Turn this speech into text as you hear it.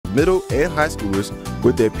middle and high schoolers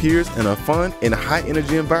with their peers in a fun and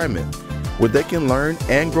high-energy environment where they can learn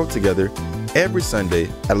and grow together every Sunday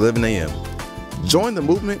at 11 a.m. Join the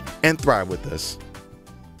movement and thrive with us.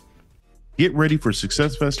 Get ready for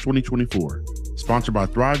Success Fest 2024, sponsored by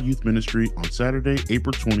Thrive Youth Ministry on Saturday,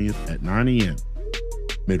 April 20th at 9 a.m.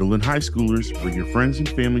 Middle and high schoolers, bring your friends and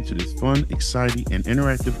family to this fun, exciting, and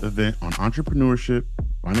interactive event on entrepreneurship,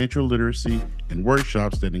 financial literacy, and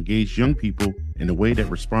workshops that engage young people in a way that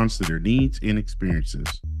responds to their needs and experiences.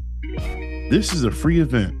 This is a free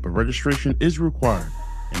event, but registration is required,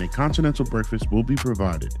 and a continental breakfast will be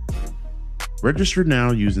provided. Register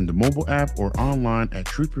now using the mobile app or online at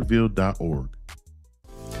truthrevealed.org.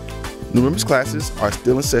 New members classes are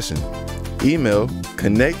still in session. Email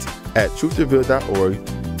connect@truthrevealed.org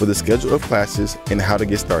for the schedule of classes and how to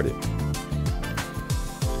get started.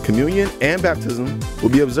 Communion and baptism will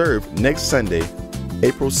be observed next Sunday,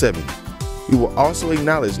 April 7th. We will also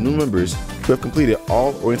acknowledge new members who have completed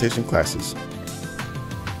all orientation classes.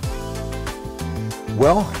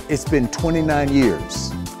 Well, it's been 29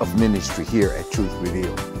 years of ministry here at Truth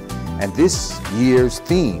Revealed, and this year's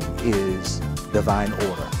theme is Divine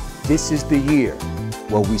Order. This is the year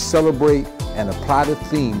where we celebrate and apply the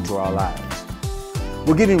theme to our lives.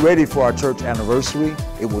 We're getting ready for our church anniversary.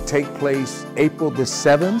 It will take place April the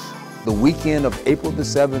 7th, the weekend of April the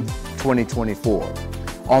 7th, 2024.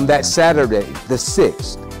 On that Saturday, the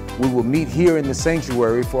 6th, we will meet here in the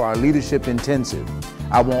sanctuary for our leadership intensive.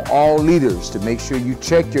 I want all leaders to make sure you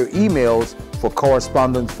check your emails for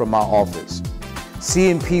correspondence from our office.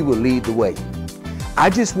 C&P will lead the way. I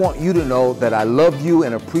just want you to know that I love you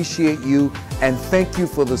and appreciate you and thank you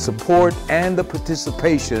for the support and the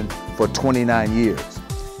participation for 29 years.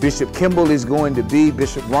 Bishop Kimball is going to be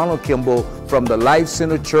Bishop Ronald Kimball from the Life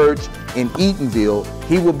Center Church in Eatonville.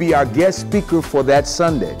 He will be our guest speaker for that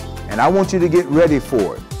Sunday, and I want you to get ready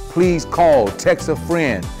for it. Please call, text a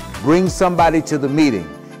friend, bring somebody to the meeting.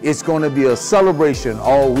 It's going to be a celebration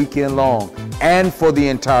all weekend long and for the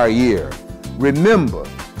entire year. Remember,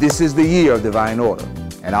 this is the year of Divine Order,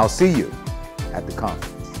 and I'll see you at the conference.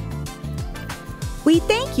 We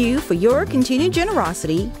thank you for your continued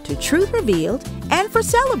generosity to Truth Revealed and for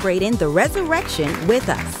celebrating the resurrection with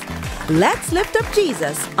us. Let's lift up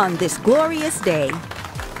Jesus on this glorious day.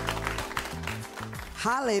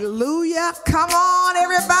 Hallelujah. Come on,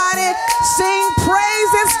 everybody. Sing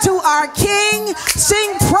praises to our King.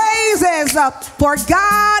 Sing praises, for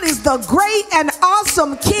God is the great and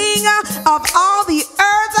awesome King of all the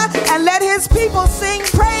earth. And let his people sing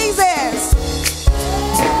praises.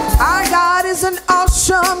 Our God is an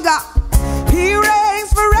awesome God. He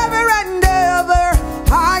reigns forever and ever.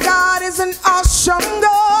 Our God is an awesome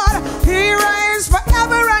God. He reigns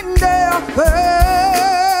forever and ever.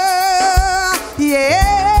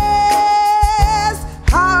 Yes,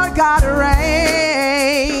 our God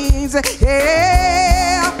reigns.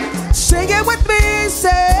 Yeah, sing it with me. Say,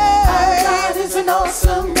 our God is an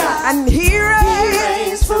awesome God, and He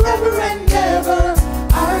reigns forever and ever.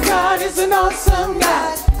 Our God is an awesome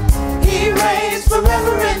God. He reigns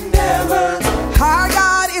forever and ever. Our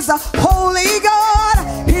God is a holy God.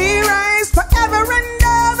 He reigns forever and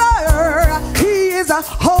ever. He is a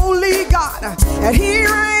holy God, and He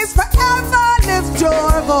reigns forever. Lift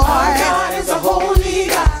your voice. Our God is a holy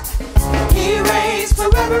God. He reigns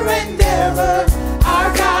forever and ever.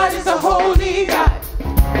 Our God is a holy God.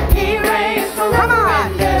 He reigns forever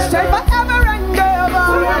and ever. Say forever and ever.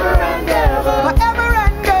 Forever and ever. Forever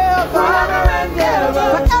and ever. Forever and ever.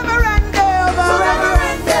 Forever and ever. Forever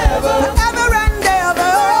and ever. Forever and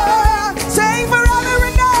ever. Say forever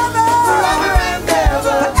and ever. Forever and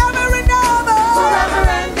ever. Forever and ever. Forever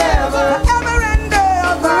and ever. Forever and ever.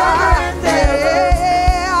 Forever and ever.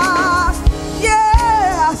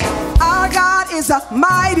 Yes, our God is a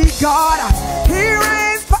mighty God. He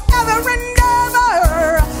reigns forever and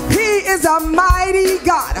ever. He is a mighty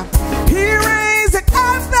God. He reigns in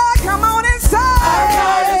ever. Come on and say, our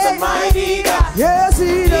God is a mighty God. Yes,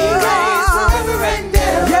 He does. He reigns forever and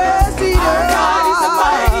ever. Yes, He does. Our God is a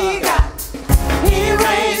mighty God. He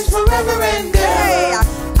reigns forever and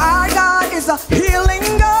ever. Our God is a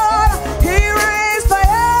healing God. He reigns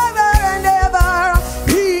forever and ever.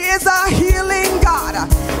 He is a healing God.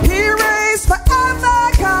 He reigns forever.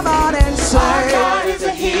 Come on and say, our God is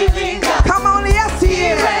a healing God. Come on, yes, He is.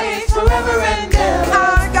 He reigns forever and ever.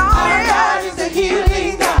 Our God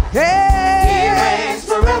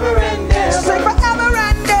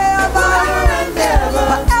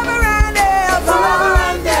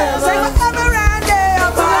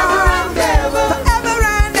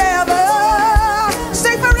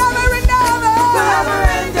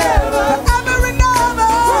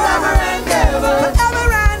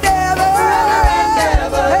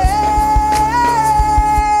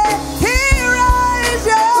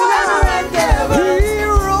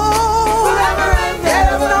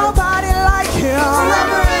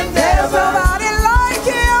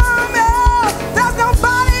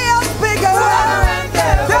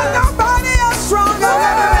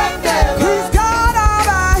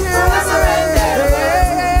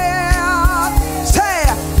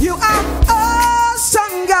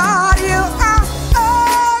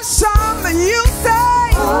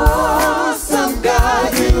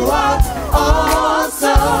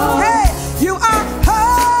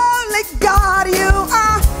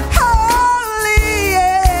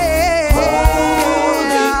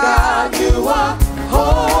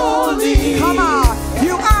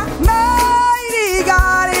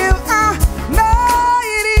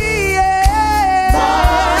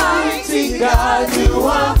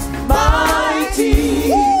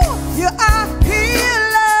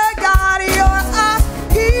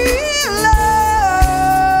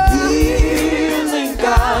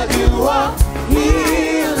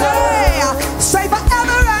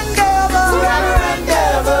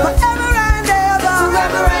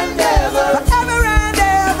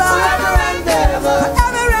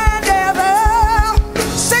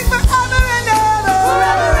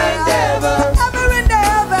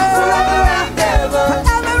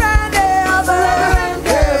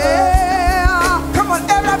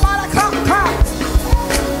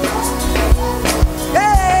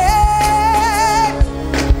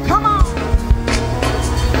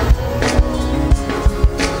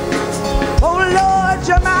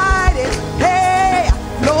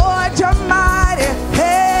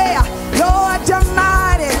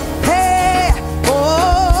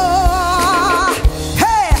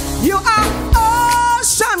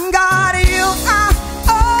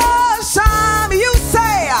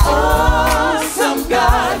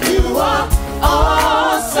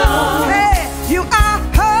awesome. Hey, you are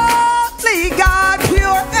holy, God,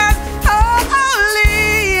 pure and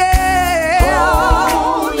holy. Yeah.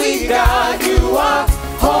 Holy God, you are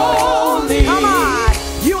holy. Come on.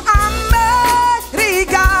 You are mighty,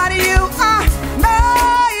 God, you are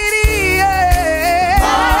mighty. Yeah.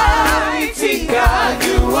 Mighty God,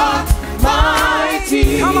 you are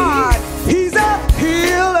mighty. Come on. He's a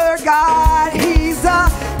healer, God. He's a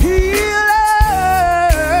healer.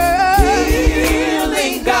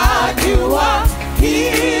 Healing God, you are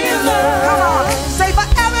healer. Come on. Say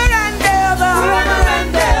forever and ever. Forever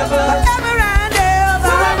and ever. Forever and ever.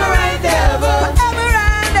 Forever and ever. Forever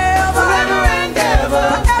and ever. Forever and ever.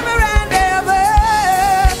 Forever and ever.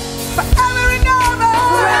 Forever and ever.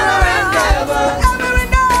 Forever and ever. Forever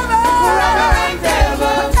and ever. Forever and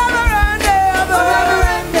ever. Forever and ever. Forever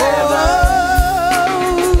and ever.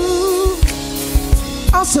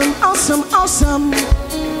 Awesome, awesome, awesome.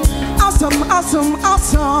 Awesome, awesome,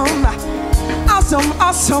 awesome. Awesome,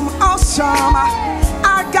 awesome, awesome.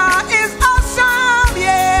 Our God is awesome,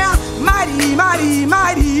 yeah. Mighty, mighty,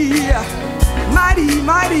 mighty. Mighty,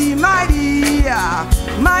 mighty, mighty.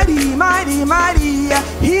 Mighty, mighty, mighty.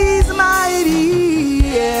 He's mighty,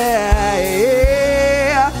 yeah,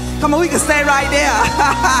 yeah. Come on, we can stay right there.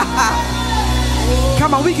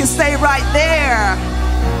 Come on, we can stay right there.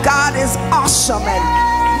 God is awesome and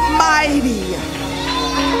mighty.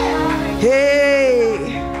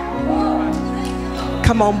 Hey.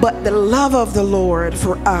 Come on, but the love of the Lord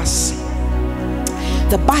for us.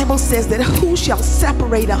 The Bible says that who shall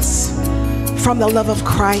separate us from the love of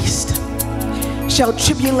Christ? Shall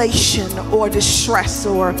tribulation or distress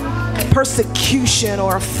or persecution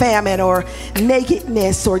or famine or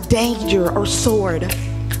nakedness or danger or sword?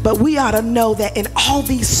 But we ought to know that in all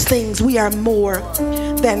these things we are more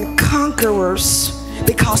than conquerors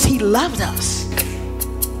because he loved us.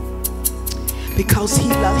 Because he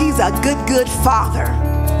loved, he's a good, good father.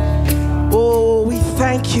 Oh, we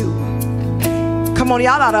thank you. Come on,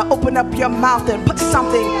 y'all ought to open up your mouth and put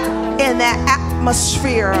something in that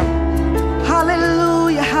atmosphere.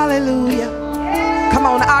 Hallelujah, hallelujah. Come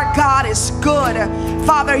on, our God is good.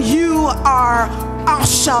 Father, you are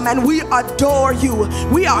awesome and we adore you.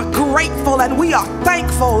 We are grateful and we are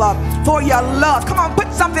thankful for your love. Come on,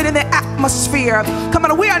 put something in the atmosphere. Come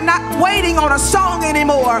on, we are not waiting on a song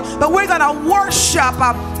anymore, but we're going to worship.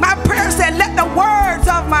 My prayer said, let the words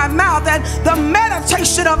of my mouth and the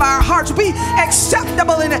meditation of our hearts be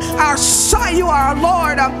acceptable in our sight. You are our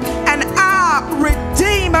Lord and our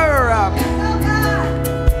Redeemer.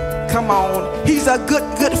 Come on, he's a good,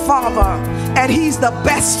 good father and he's the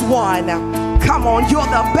best one. Come on, you're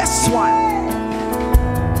the best one.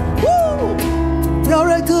 Woo!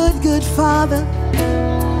 You're a good, good father.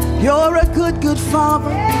 You're a good, good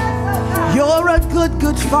father. You're a good,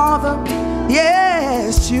 good father.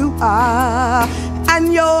 Yes, you are.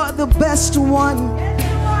 And you're the best one.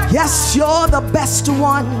 Yes, you're the best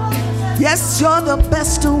one. Yes, you're the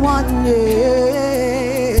best one.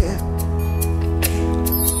 Yeah.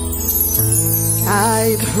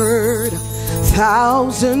 I've heard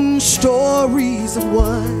 1,000 stories of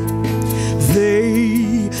what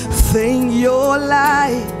they think you're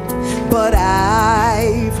like, but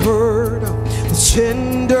I've heard the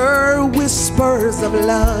tender whispers of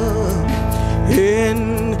love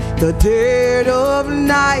in the dead of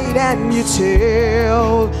night, and you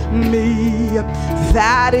tell me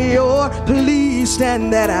that you're pleased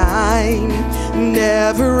and that I'm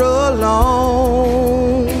never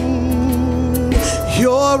alone.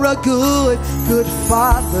 You're a good, good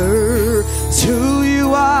father. That's who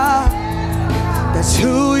you are. That's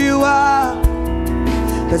who you are.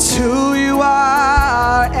 That's who you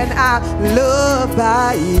are. And I'm loved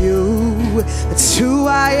by you. That's who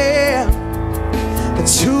I am.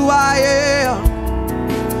 That's who I am.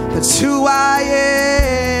 That's who I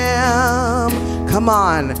am. Come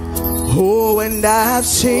on. Oh, and I've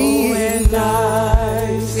seen,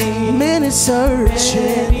 many searching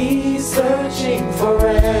for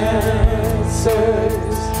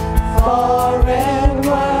answers far and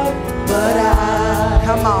wide, but I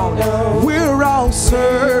come on, we're all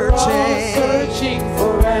searching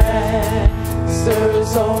for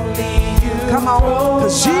answers. Only you. Come on,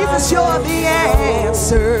 cause Jesus, you're the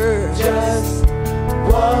answer. Just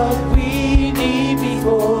what we need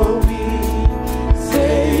before we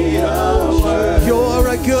say a word. You're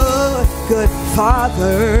a good, good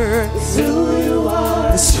father. It's who you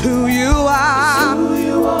are. It's who you are. It's who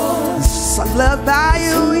you are. So I'm loved by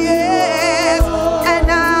you, yes. And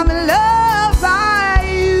I'm loved by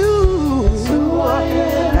you. That's who I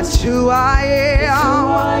am. That's who I am.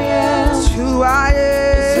 That's who I am.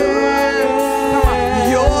 That's who I am. Come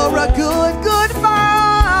on. You're a good, good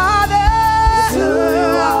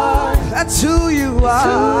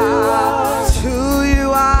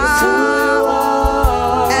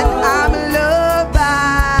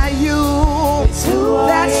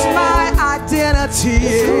Yes, He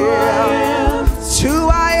is. It's who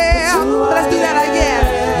I am. Let's do that again.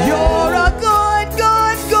 You're a good,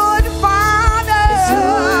 good, good Father.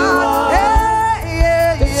 Yeah,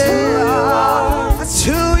 yeah, yeah. That's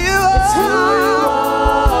who you are.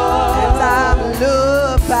 And I'm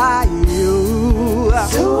loved by you.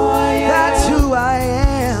 That's who I am. That's who I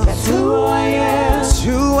am. That's who I am. That's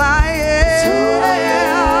who I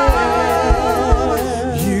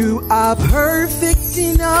am. You are perfect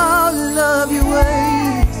in all of your ways.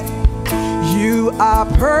 You are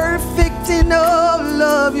perfect in all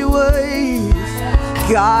of your ways.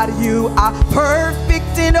 God, you are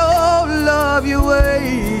perfect in all of your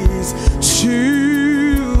ways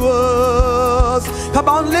to us. Come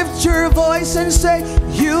on, lift your voice and say,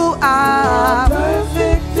 you are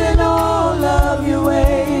perfect in all of your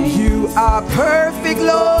ways. You are perfect,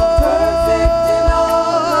 Lord. Perfect in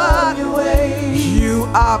all of your ways. You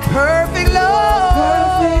are perfect, Lord.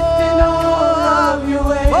 Perfect in all of your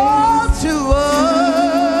ways. Oh, to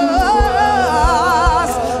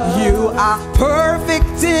us, you are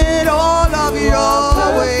perfect in all of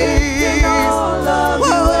your ways.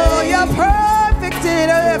 Oh, you're perfect in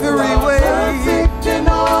every way. Perfect in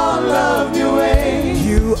all of your ways.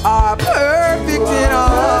 You are perfect in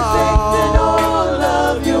all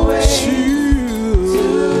of your ways.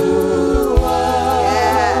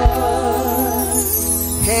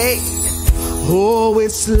 Hey, oh,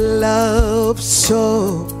 it's love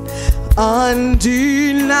so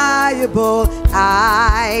undeniable.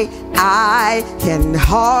 I can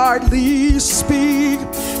hardly speak.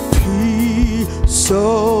 Peace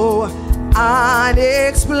so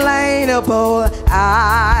unexplainable.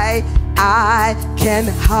 I can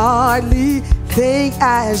hardly think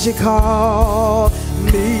as you call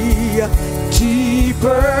me.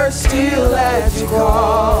 Deeper still as you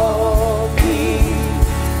call me.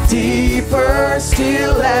 Deeper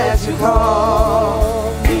still as you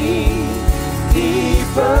call me.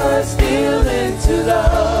 Deeper still into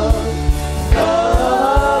love.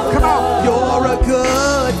 Come on, you're a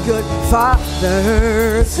good, good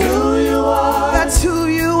Father. That's who you are. That's who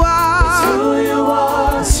you are. That's who you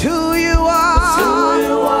are. That's who you are. That's who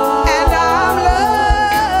you are. And I'm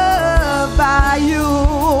loved by you.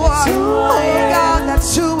 That's who I am. God,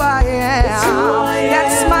 that's who I am. That's who I am.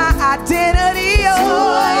 That's my identity. Oh,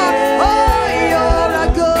 you're a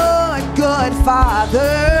good, good Father.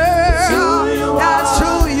 That's who you are. That's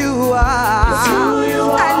who you are. That's who you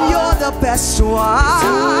are. And you're the best one. That's who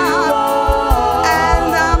you are.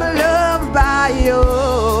 And I'm loved by you.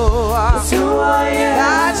 That's who I am.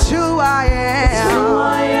 That's who I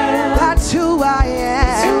am. That's who I am.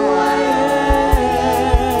 That's who I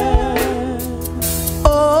am.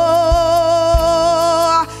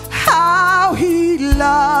 Oh, how He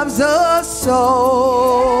loves us so.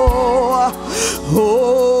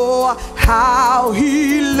 Oh, how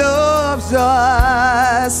He loves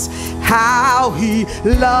us. How He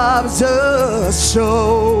loves us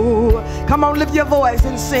so. Come on, lift your voice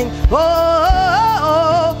and sing. Oh,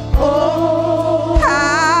 oh, oh,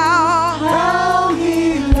 how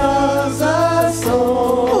He loves us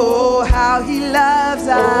so. Oh, how He loves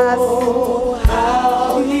us. Oh,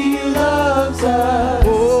 how He loves us.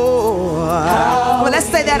 Oh, well, let's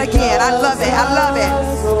say that again. I love it. I love it.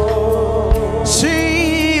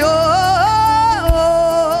 See, oh,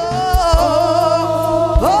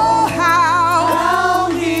 oh, how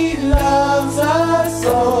He loves us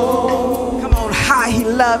so. Come on, how He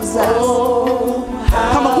loves us.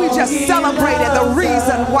 Come on, we just celebrated the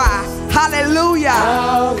reason why. Hallelujah.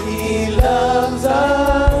 How He loves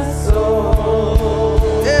us so.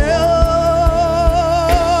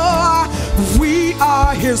 We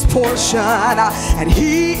are His portion, and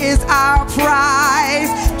He is our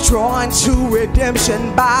prize, drawn to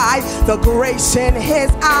redemption by the grace in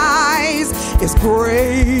His eyes. His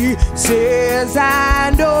grace is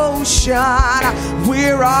an ocean,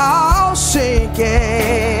 we're all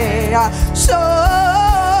sinking. So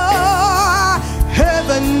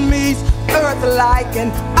heaven meets earth like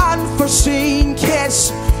an unforeseen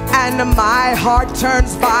kiss, and my heart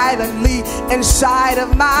turns violently inside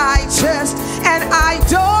of my chest, and I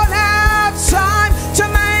don't have time to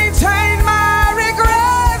maintain my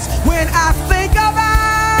regrets when I think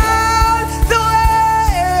about the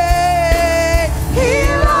way He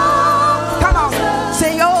loves. Come on,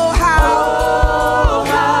 sing, oh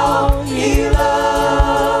how He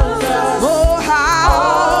loves us. Oh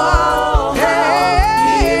how,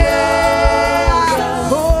 yeah.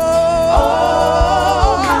 Oh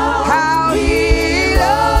how He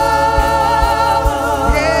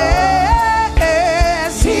loves.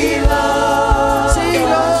 Yes, He loves. Sing,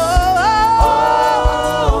 oh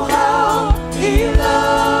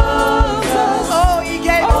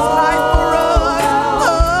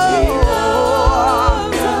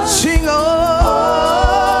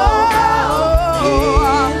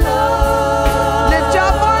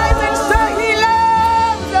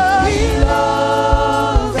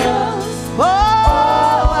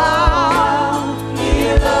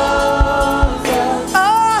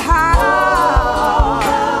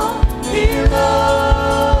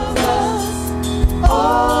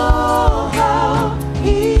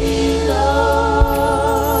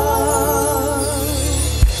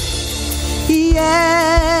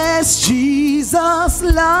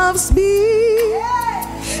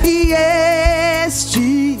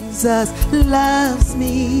Jesus loves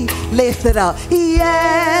me. Lift it up.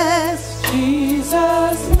 Yes,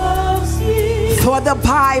 Jesus loves me. For the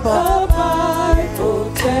Bible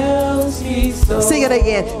tells me so. Sing it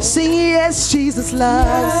again. Sing, yes, Jesus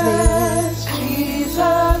loves me. Yes,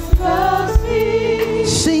 Jesus loves me.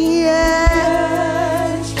 Sing,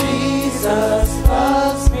 yes, Jesus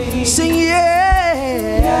loves me. sing,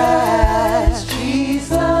 yes,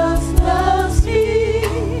 Jesus loves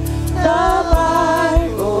me. The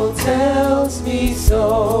Bible tells me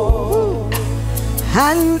so.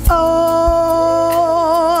 and oh,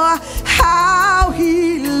 how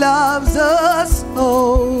he loves us,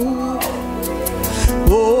 oh,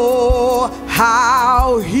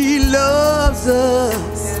 how he loves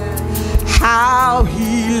us, how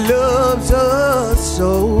he loves us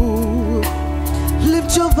so.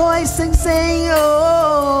 Lift your voice and sing,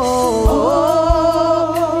 oh,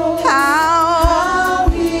 how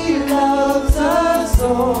He loves us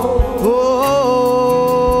so.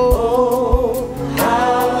 oh,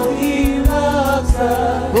 How He loves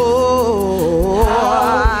us. oh,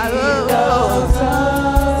 Loves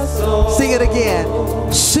us so. sing it again.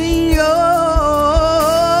 Sing,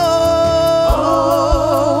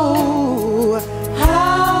 oh,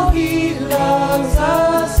 How He loves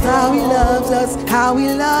us. how he loves us, how he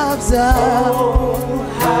loves us.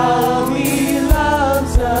 How He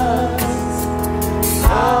loves us.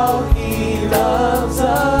 How He loves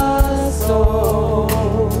us so.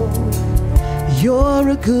 You're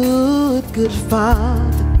a good, good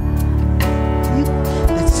father.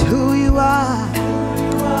 That's who you are,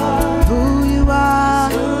 who you are.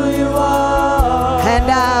 And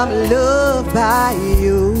I'm loved by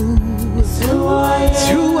you. It's who I am. It's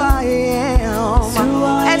who I am.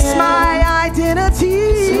 It's my identity.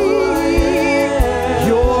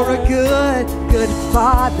 You're a good, good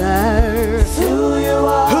father. It's who you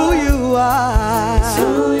are. Who you are. It's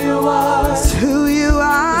who you are. It's who you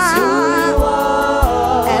are.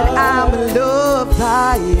 And I'm loved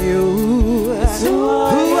by you. It's who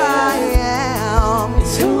I am.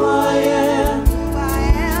 It's who I am. Who I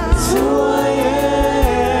am. It's who I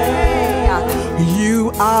am.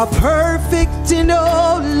 You are perfect in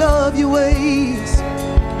all of your ways.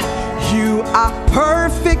 You are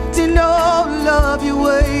perfect in all of your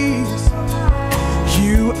ways.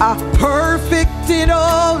 You are perfect in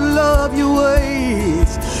all of your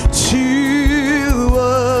ways to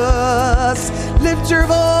us. Lift your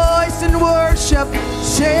voice and worship.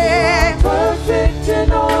 Say, Perfect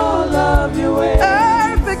in all of your ways.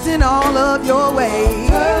 perfect in all of your ways.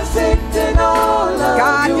 Perfect in all of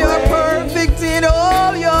God, your you're ways. perfect in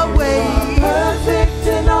all your ways. Perfect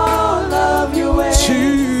in all of your ways.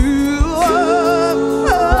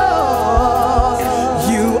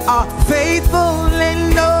 You are faithful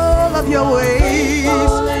in all of your ways.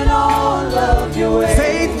 Faithful in all of your ways.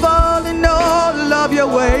 Faithful in all of your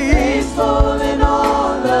ways. Faithful in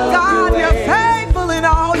all of God, your you're ways. faithful in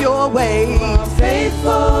all your ways.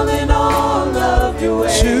 Faithful in all of your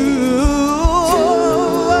ways.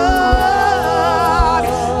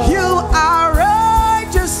 You are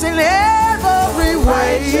righteous in every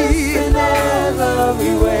Righteous way. in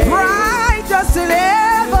every way. Righteous in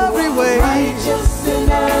every way. Righteous in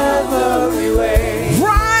every way.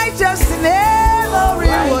 Righteous in every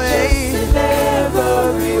way. Righteous in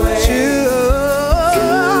every way.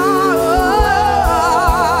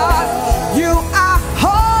 You are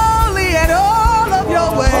holy in all of your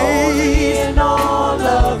Holy ways. in all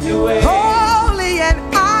of your ways. Holy in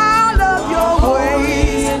all of your Holy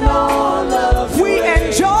ways. in all of your We ways.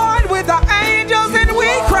 enjoy with the angels and we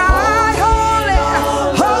cry, holy,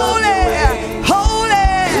 holy,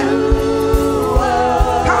 holy.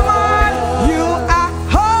 Come on, you are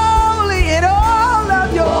holy in all of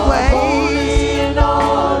your ways. Holy in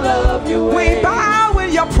all of your ways. We bow in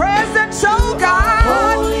your presence, oh God.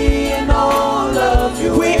 Holy in all of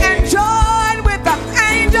your We ways. enjoy with the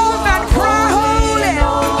angels and cry, holy,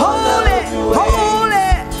 holy,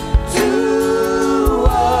 holy. To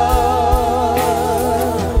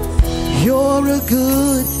us. You're a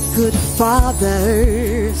good, good father.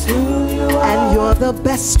 It's who you are. And you're the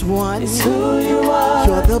best one. It's who you are.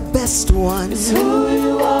 You're the best one. It's who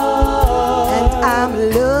you are. And I'm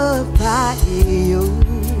loved by you.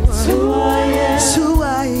 It's who I am. It's who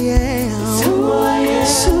I am. It's who I am.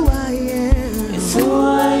 It's who I am. It's who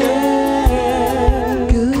I am.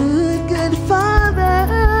 Good, good father.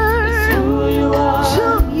 It's who you are. It's who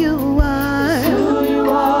you are. It's who you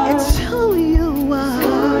are. It's who you are.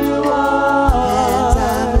 Who you And are.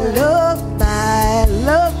 I'm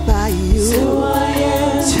loved by you. It's who I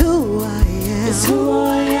am. It's who I am. It's who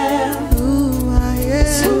I am. Who I am.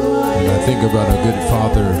 It's who I When I think about a good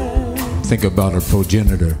father, think about a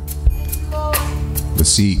progenitor, the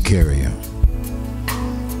seed carrier,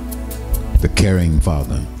 the caring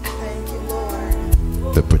father,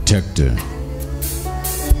 the protector,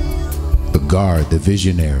 the guard, the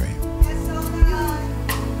visionary,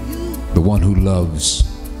 the one who loves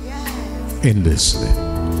endlessly,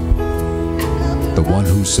 the one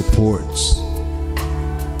who supports,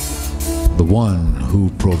 the one who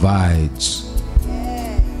provides,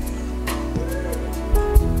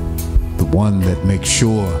 the one that makes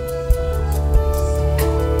sure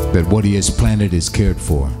that what he has planted is cared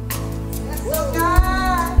for.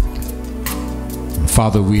 And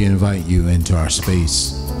Father, we invite you into our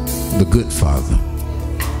space. The good Father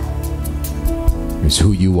is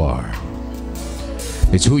who you are.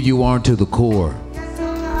 It's who you are to the core.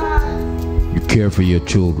 You care for your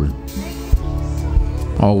children.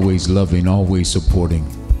 Always loving, always supporting,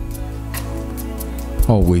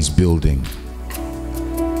 always building,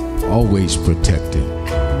 always protecting.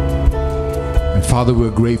 And Father, we're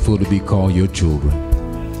grateful to be called your children.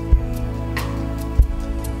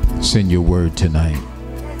 Send your word tonight.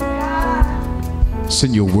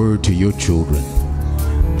 Send your word to your children.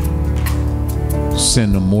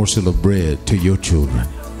 Send a morsel of bread to your children.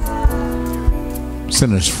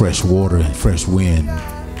 Send us fresh water and fresh wind.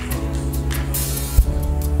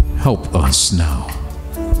 Help us now.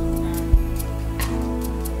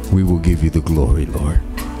 We will give you the glory, Lord.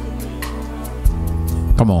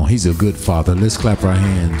 Come on, he's a good Father. Let's clap our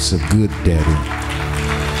hands. A good Daddy.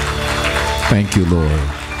 Thank you, Lord.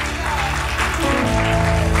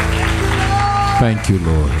 Thank you,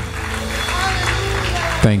 Lord.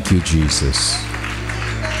 Thank you, Jesus.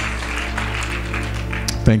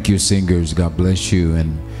 Thank you, singers. God bless you.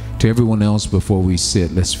 And to everyone else, before we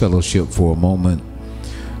sit, let's fellowship for a moment.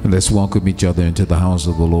 And let's welcome each other into the house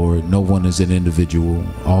of the Lord. No one is an individual.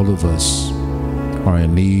 All of us are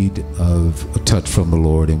in need of a touch from the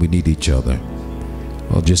Lord, and we need each other.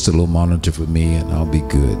 Well, just a little monitor for me, and I'll be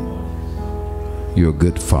good. You're a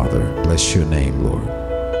good Father. Bless your name, Lord.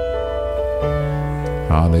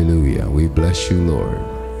 Hallelujah. We bless you, Lord.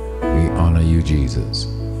 We honor you, Jesus.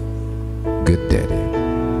 Good Daddy.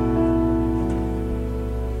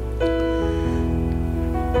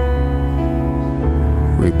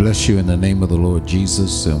 We bless you in the name of the Lord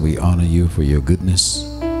Jesus, and we honor you for your goodness,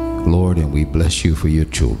 Lord, and we bless you for your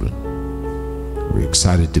children. We're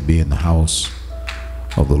excited to be in the house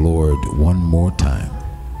of the Lord one more time.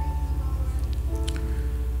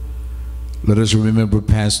 Let us remember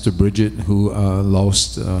Pastor Bridget, who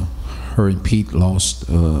lost, her and Pete lost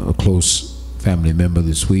a close family member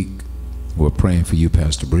this week. We're praying for you,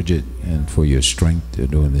 Pastor Bridget, and for your strength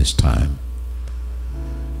during this time.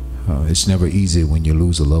 It's never easy when you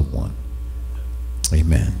lose a loved one.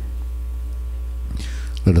 Amen.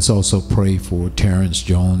 Let us also pray for Terrence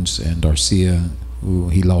Jones and Darcia, who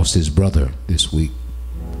he lost his brother this week.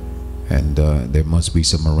 And there must be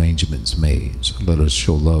some arrangements made. So let us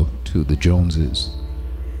show love to the Joneses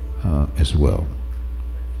as well.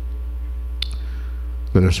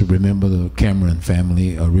 Let us remember the Cameron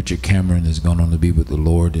family. Richard Cameron has gone on to be with the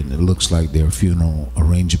Lord, and it looks like their funeral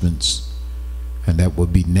arrangements. And that will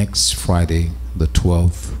be next Friday, the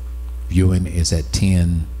 12th. Viewing is at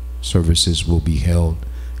 10. Services will be held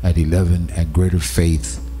at 11 at Greater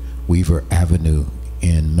Faith, Weaver Avenue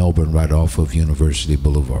in Melbourne, right off of University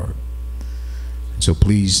Boulevard. So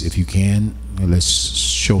please, if you can, let's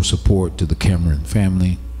show support to the Cameron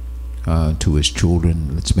family, to his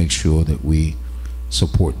children. Let's make sure that we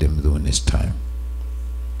support them during this time.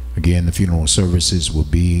 Again, the funeral services will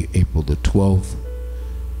be April the 12th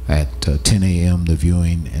at 10 a.m. the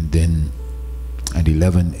viewing, and then at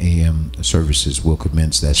 11 a.m. the services will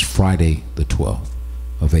commence. That's Friday the 12th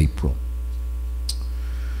of April.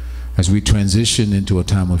 As we transition into a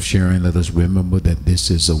time of sharing, let us remember that this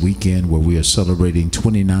is a weekend where we are celebrating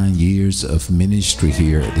 29 years of ministry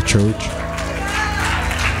here at the church.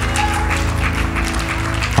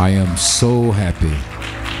 I am so happy,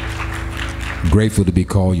 grateful to be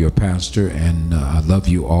called your pastor, and I love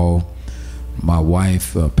you all. My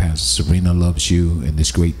wife, Pastor Serena, loves you, and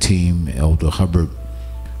this great team, Elder Hubbard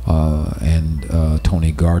and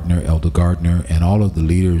Tony Gardner, Elder Gardner, and all of the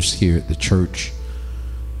leaders here at the church,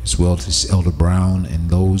 as well as Elder Brown and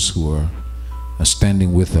those who are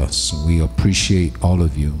standing with us. We appreciate all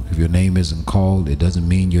of you. If your name isn't called, it doesn't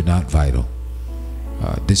mean you're not vital.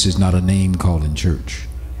 This is not a name calling church.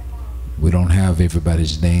 We don't have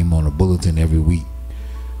everybody's name on a bulletin every week.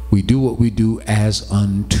 We do what we do as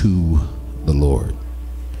unto the Lord.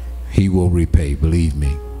 He will repay, believe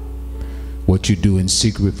me. What you do in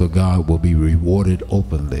secret for God will be rewarded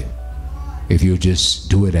openly if you just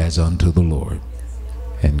do it as unto the Lord.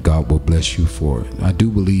 and God will bless you for it. I do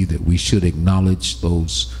believe that we should acknowledge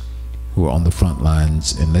those who are on the front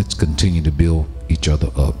lines, and let's continue to build each other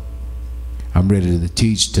up. I'm ready to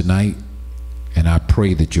teach tonight, and I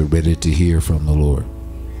pray that you're ready to hear from the Lord.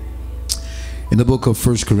 In the book of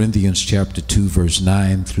 1 Corinthians chapter 2 verse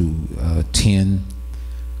 9 through 10,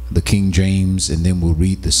 the King James, and then we'll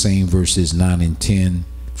read the same verses 9 and 10.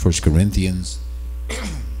 1 Corinthians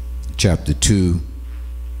chapter 2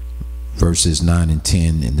 verses 9 and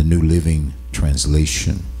 10 in the New Living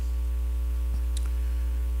Translation.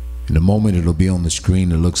 In a moment it'll be on the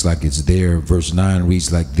screen. It looks like it's there. Verse 9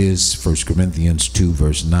 reads like this, 1 Corinthians 2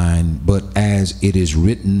 verse 9. But as it is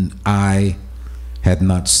written, eye had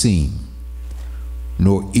not seen,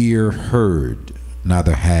 nor ear heard,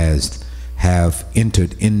 neither have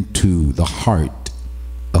entered into the heart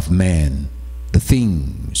of man the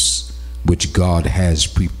things which God has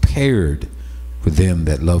prepared for them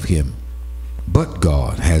that love him. But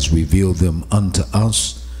God has revealed them unto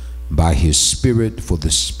us by his Spirit, for the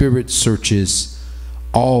Spirit searches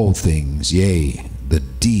all things, yea, the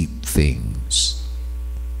deep things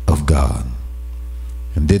of God.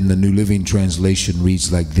 And then the New Living Translation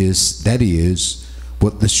reads like this, that is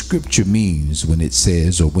what the scripture means when it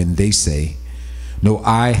says, or when they say, no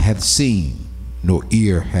eye hath seen, no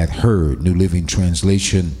ear hath heard, New Living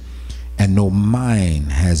Translation, and no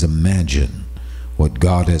mind has imagined what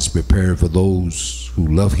God has prepared for those who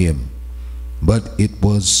love him. But it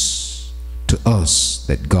was to us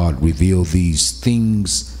that God revealed these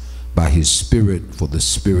things by his Spirit, for the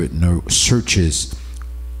Spirit searches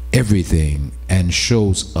everything and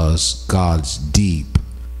shows us God's deep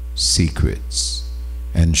secrets.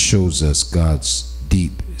 And shows us God's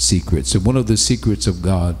deep secrets. And one of the secrets of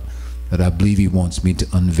God that I believe he wants me to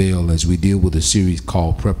unveil as we deal with a series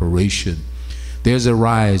called Preparation, there's a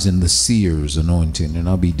rise in the Seer's anointing, and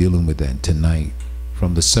I'll be dealing with that tonight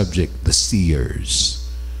from the subject, the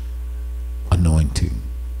Seer's anointing.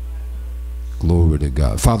 Glory to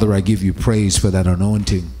God. Father, I give you praise for that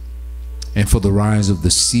anointing and for the rise of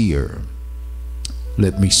the seer.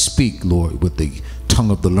 Let me speak, Lord, with the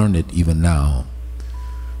tongue of the learned even now.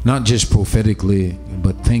 Not just prophetically,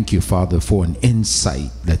 but thank you, Father, for an insight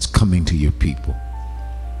that's coming to your people.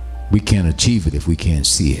 We can't achieve it if we can't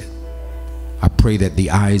see it. I pray that the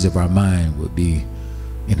eyes of our mind would be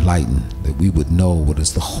enlightened, that we would know what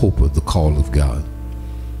is the hope of the call of God.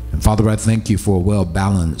 And Father, I thank you for a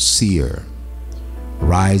well-balanced seer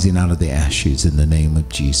rising out of the ashes in the name of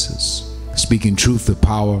Jesus, speaking truth to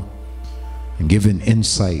power and giving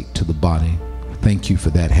insight to the body. Thank you for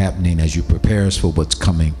that happening as you prepare us for what's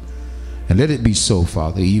coming. And let it be so,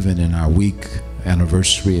 Father, even in our week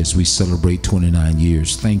anniversary as we celebrate 29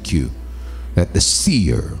 years. Thank you that the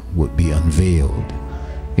seer would be unveiled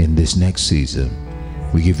in this next season.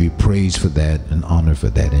 We give you praise for that and honor for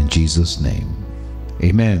that in Jesus' name.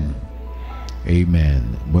 Amen.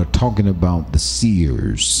 Amen. We're talking about the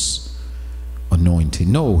seer's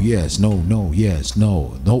anointing. No, yes, no, no, yes,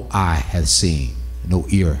 no. No eye has seen, no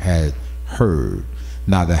ear had heard,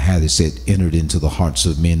 neither hath it entered into the hearts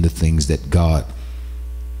of men the things that God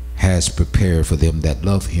has prepared for them that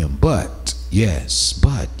love him. But yes,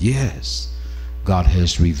 God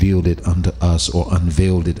has revealed it unto us, or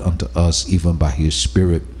unveiled it unto us even by his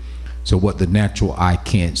Spirit. So what the natural eye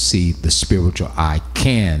can't see, the spiritual eye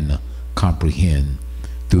can comprehend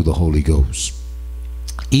through the Holy Ghost.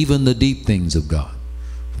 Even the deep things of God.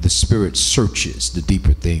 The Spirit searches the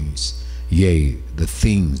deeper things, yea,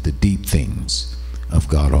 the deep things of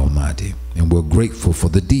God Almighty. And we're grateful for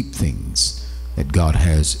the deep things that God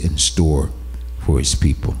has in store for his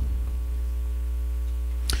people.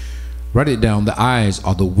 Write it down. The eyes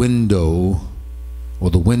are the window, or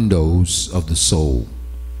the windows of the soul.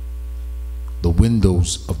 The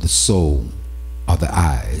windows of the soul are the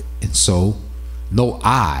eye. And so no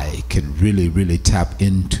eye can really tap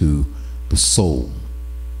into the soul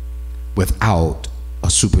without a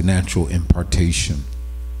supernatural impartation.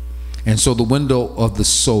 And so the window of the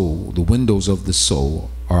soul, the windows of the soul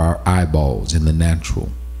are our eyeballs in the natural.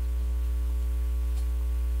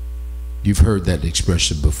 You've heard that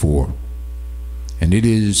expression before, and it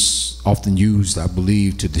is often used, I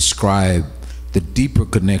believe, to describe the deeper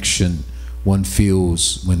connection one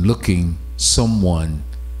feels when looking someone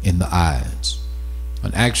in the eyes.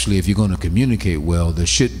 And actually, if you're going to communicate well, there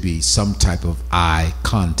should be some type of eye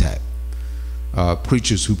contact.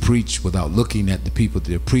 Preachers who preach without looking at the people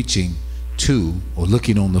they're preaching to, or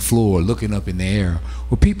looking on the floor, or looking up in the air,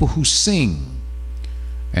 or people who sing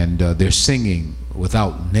and they're singing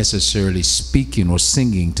without necessarily speaking or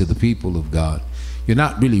singing to the people of God. You're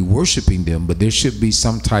not really worshiping them, but there should be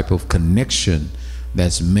some type of connection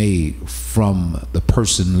that's made from the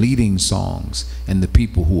person leading songs and the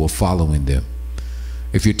people who are following them.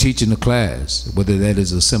 If you're teaching a class, whether that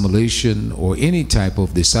is assimilation or any type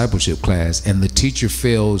of discipleship class, and the teacher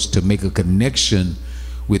fails to make a connection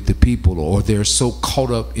with the people, or they're so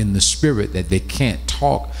caught up in the spirit that they can't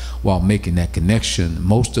talk while making that connection,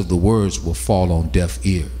 most of the words will fall on deaf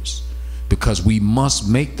ears, because we must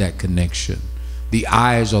make that connection. The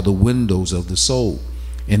eyes are the windows of the soul,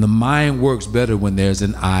 and the mind works better when there's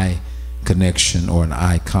an eye connection or an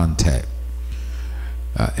eye contact.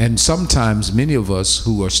 And sometimes many of us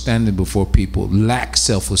who are standing before people lack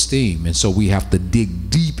self-esteem, and so we have to dig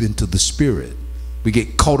deep into the spirit. We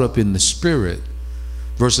get caught up in the spirit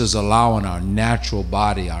versus allowing our natural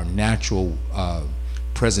body, our natural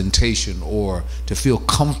presentation, or to feel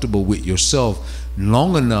comfortable with yourself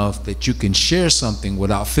long enough that you can share something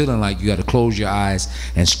without feeling like you got to close your eyes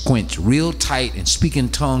and squint real tight and speak in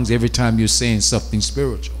tongues every time you're saying something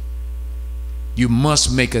spiritual. You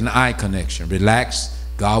must make an eye connection. Relax.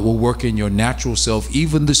 God will work in your natural self,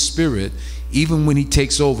 even the spirit. Even when he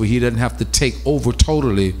takes over, he doesn't have to take over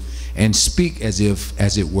totally and speak as if,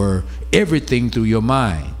 as it were, everything through your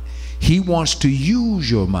mind. He wants to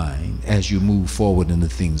use your mind as you move forward in the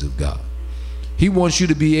things of God. He wants you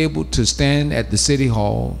to be able to stand at the city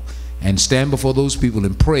hall and stand before those people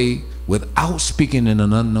and pray without speaking in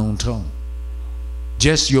an unknown tongue.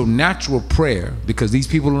 Just your natural prayer, because these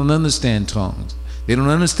people don't understand tongues. They don't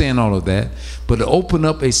understand all of that. But to open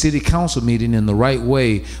up a city council meeting in the right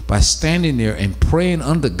way by standing there and praying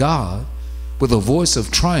under God with a voice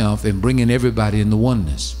of triumph and bringing everybody into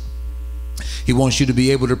oneness. He wants you to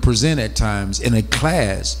be able to present at times in a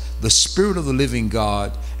class the Spirit of the living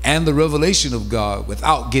God and the revelation of God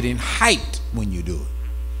without getting hyped when you do it.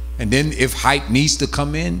 And then if hype needs to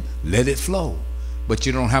come in, let it flow. But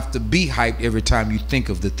you don't have to be hyped every time you think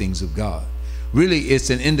of the things of God. Really, it's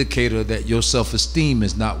an indicator that your self-esteem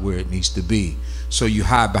is not where it needs to be. So you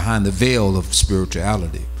hide behind the veil of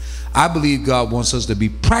spirituality. I believe God wants us to be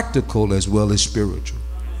practical as well as spiritual.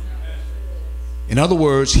 In other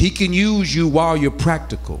words, he can use you while you're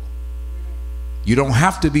practical. You don't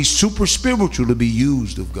have to be super spiritual to be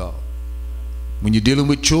used of God. When you're dealing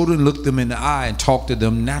with children, look them in the eye and talk to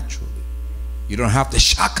them naturally. You don't have to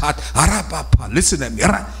shakat, listen at me.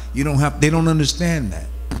 You don't have, they don't understand that.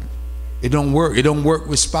 It don't work. It don't work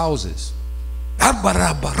with spouses. You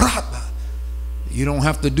don't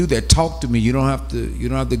have to do that. Talk to me. You don't have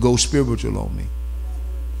to go spiritual on me.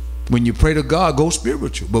 When you pray to God, go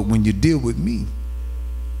spiritual. But when you deal with me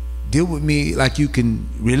like you can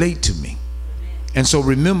relate to me. And so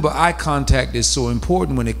remember, eye contact is so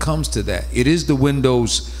important when it comes to that. It is the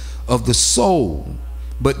windows of the soul,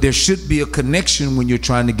 but there should be a connection when you're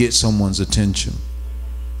trying to get someone's attention.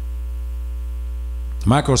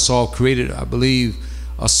 Microsoft created, I believe,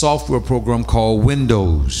 a software program called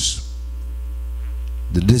Windows.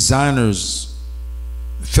 The designers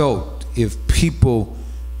felt if people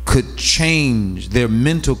could change their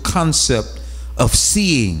mental concept of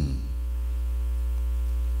seeing,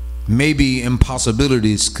 maybe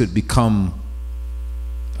impossibilities could become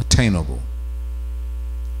attainable.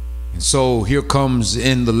 And so here comes,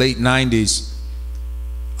 in the late 90s,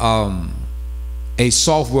 a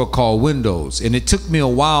software called Windows, and it took me a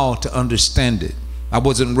while to understand it. I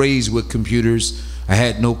wasn't raised with computers. I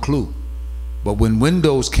had no clue. But when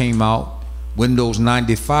Windows came out, Windows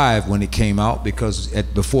 95 when it came out, because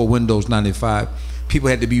before Windows 95, people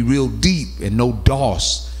had to be real deep and know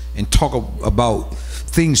DOS and talk about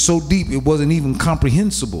things so deep it wasn't even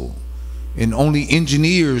comprehensible. And only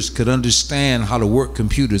engineers could understand how to work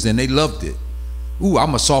computers, and they loved it. Ooh,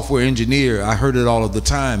 I'm a software engineer. I heard it all of the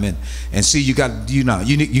time. And see, you got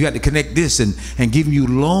to connect this and give you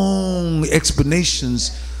long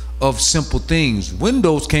explanations of simple things.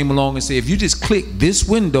 Windows came along and said, if you just click this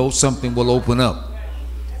window, something will open up.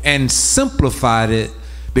 And simplified it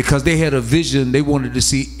because they had a vision. They wanted to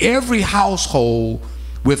see every household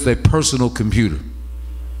with a personal computer.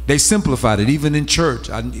 They simplified it. Even in church,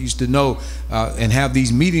 I used to know and have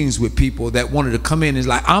these meetings with people that wanted to come in and it's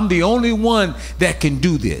like, I'm the only one that can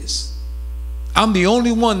do this. I'm the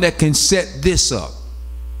only one that can set this up.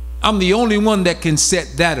 I'm the only one that can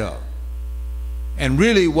set that up. And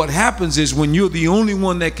really what happens is when you're the only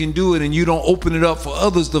one that can do it and you don't open it up for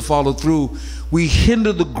others to follow through, we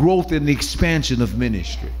hinder the growth and the expansion of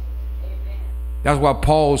ministry. That's why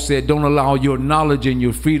Paul said, don't allow your knowledge and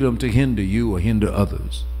your freedom to hinder you or hinder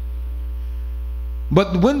others.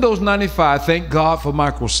 But Windows 95, thank God for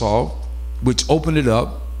Microsoft, which opened it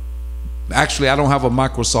up. Actually, I don't have a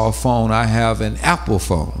Microsoft phone. I have an Apple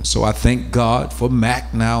phone. So I thank God for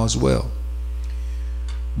Mac now as well.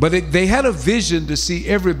 But they had a vision to see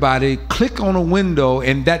everybody click on a window,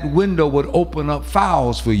 and that window would open up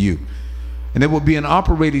files for you. And there will be an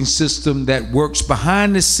operating system that works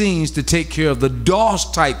behind the scenes to take care of the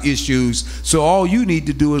DOS type issues. So all you need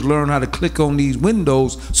to do is learn how to click on these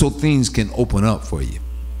windows so things can open up for you.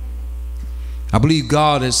 I believe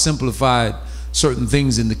God has simplified certain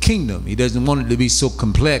things in the kingdom. He doesn't want it to be so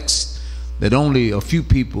complex that only a few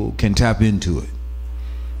people can tap into it.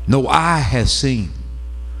 No eye has seen,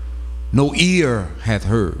 no ear hath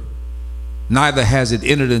heard, neither has it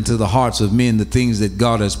entered into the hearts of men the things that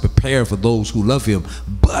God has prepared for those who love him.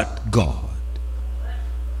 But God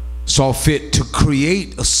saw fit to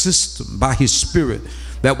create a system by his Spirit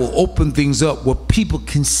that will open things up where people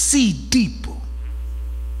can see deeper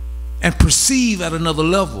and perceive at another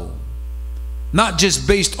level. Not just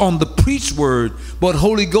based on the preached word, but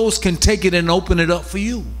Holy Ghost can take it and open it up for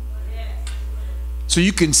you. So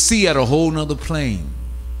you can see at a whole nother plane.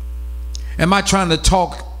 Am I trying to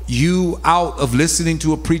talk you out of listening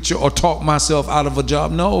to a preacher or talk myself out of a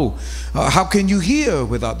job? No. How can you hear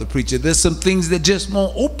without the preacher? There's some things that just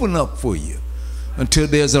won't open up for you until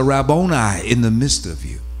there's a Rabboni in the midst of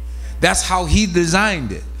you. That's how he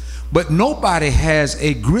designed it. But nobody has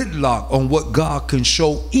a gridlock on what God can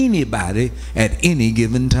show anybody at any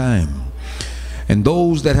given time. And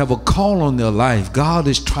those that have a call on their life, God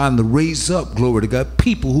is trying to raise up, glory to God,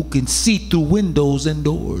 people who can see through windows and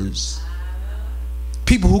doors.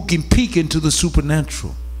 People who can peek into the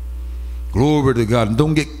supernatural. Glory to God. And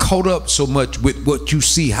don't get caught up so much with what you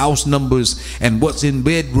see, house numbers and what's in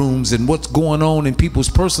bedrooms and what's going on in people's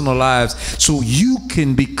personal lives, so you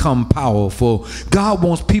can become powerful. God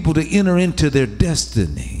wants people to enter into their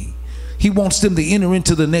destiny. He wants them to enter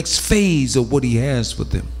into the next phase of what he has for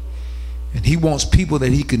them. And he wants people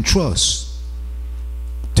that he can trust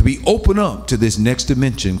to be open up to this next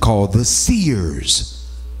dimension called the Seer's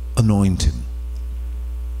anointing.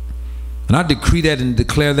 And I decree that and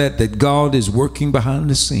declare that God is working behind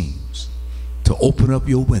the scenes to open up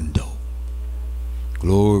your window.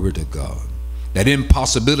 Glory to God. That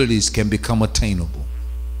impossibilities can become attainable.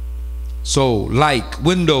 So like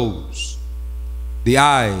windows, the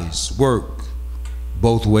eyes work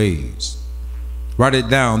both ways. Write it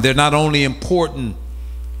down. They're not only important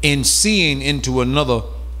in seeing into another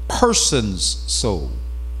person's soul.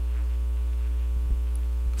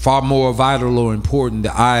 Far more vital or important,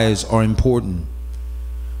 the eyes are important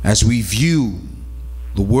as we view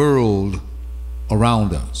the world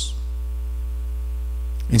around us.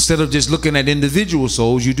 Instead of just looking at individual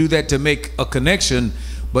souls, you do that to make a connection,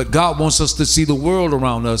 but God wants us to see the world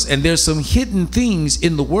around us. And there's some hidden things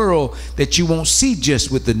in the world that you won't see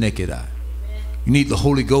just with the naked eye. You need the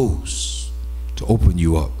Holy Ghost to open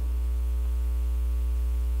you up.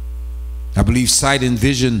 I believe sight and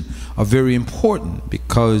vision are very important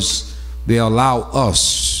because they allow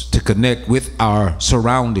us to connect with our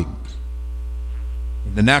surroundings.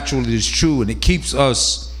 The natural is true, and it keeps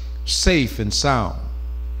us safe and sound.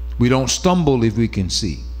 We don't stumble if we can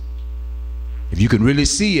see. If you can really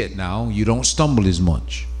see it now, you don't stumble as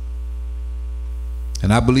much.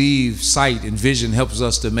 And I believe sight and vision helps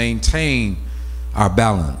us to maintain our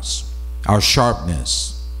balance, our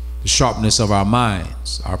sharpness, the sharpness of our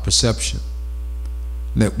minds, our perception,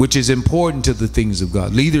 which is important to the things of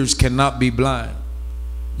God. Leaders cannot be blind.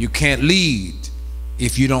 You can't lead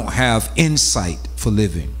if you don't have insight for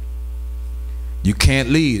living. You can't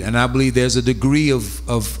lead. And I believe there's a degree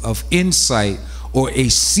of insight or a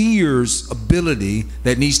seer's ability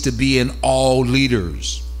that needs to be in all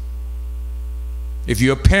leaders. If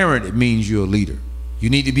you're a parent, it means you're a leader.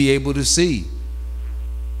 You need to be able to see.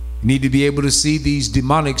 You need to be able to see these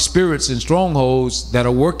demonic spirits and strongholds that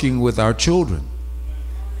are working with our children.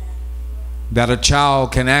 That a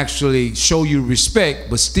child can actually show you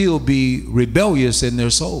respect but still be rebellious in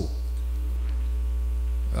their soul.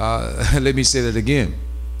 Let me say that again.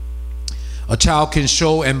 A child can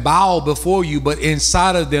show and bow before you, but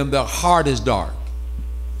inside of them their heart is dark.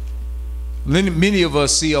 Many of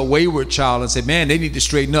us see a wayward child and say, man, they need to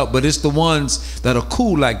straighten up. But it's the ones that are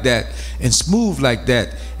cool like that and smooth like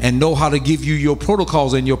that and know how to give you your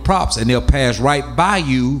protocols and your props, and they'll pass right by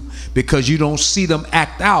you because you don't see them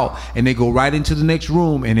act out, and they go right into the next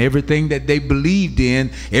room, and everything that they believed in,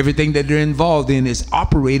 everything that they're involved in is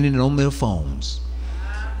operating on their phones.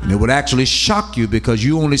 And it would actually shock you because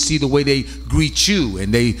you only see the way they greet you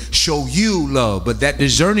and they show you love. But that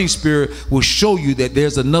discerning spirit will show you that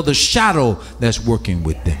there's another shadow that's working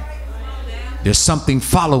with them. There's something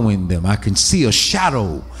following them. I can see a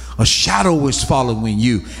shadow. A shadow is following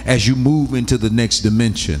you as you move into the next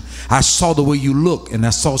dimension. I saw the way you look, and I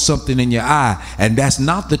saw something in your eye, and that's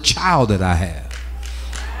not the child that I have.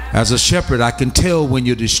 As a shepherd, I can tell when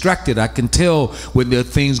you're distracted. I can tell when there are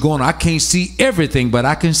things going on. I can't see everything, but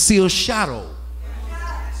I can see a shadow.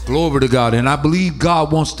 Glory to God. And I believe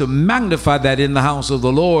God wants to magnify that in the house of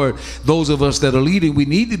the Lord. Those of us that are leading, we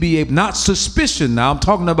need to be able, not suspicion. Now I'm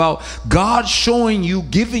talking about God showing you,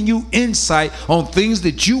 giving you insight on things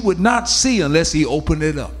that you would not see unless he opened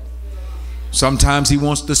it up. Sometimes he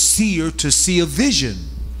wants the seer to see a vision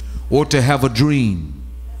or to have a dream.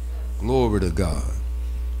 Glory to God.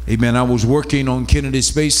 Amen. I was working on Kennedy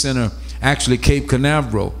Space Center, actually Cape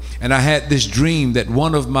Canaveral, and I had this dream that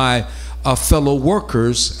one of my fellow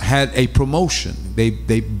workers had a promotion. They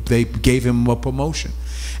gave him a promotion,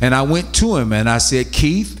 and I went to him and I said,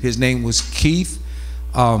 Keith, his name was Keith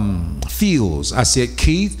Fields. I said,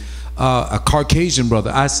 Keith, a Caucasian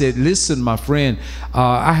brother. I said, listen, my friend,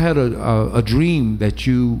 I had a dream that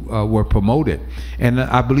you were promoted, and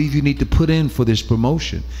I believe you need to put in for this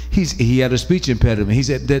promotion. He had a speech impediment. He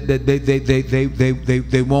said that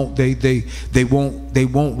they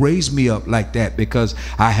won't raise me up like that because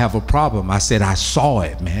I have a problem. I said, I saw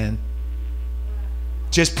it, man.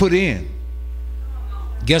 Just put in.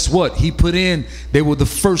 Guess what? He put in. They were the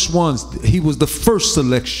first ones. He was the first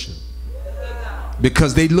selection,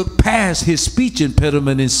 because they looked past his speech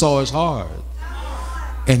impediment and saw his heart.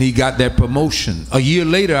 And he got that promotion. A year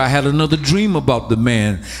later, I had another dream about the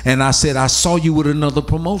man, and I said, I saw you with another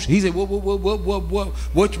promotion. He said,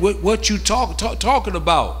 what you talking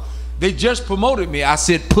about? They just promoted me. I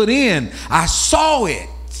said, put in. I saw it.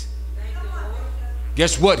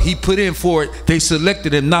 Guess what? He put in for it. They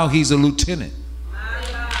selected him. Now he's a lieutenant.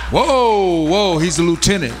 Whoa, he's a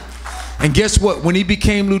lieutenant. And guess what? When he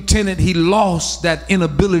became lieutenant, he lost that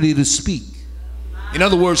inability to speak. In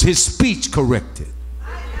other words, his speech corrected.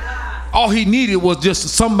 All he needed was just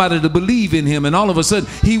somebody to believe in him, and all of a sudden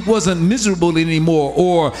he wasn't miserable anymore,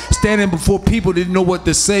 or standing before people didn't know what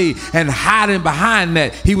to say and hiding behind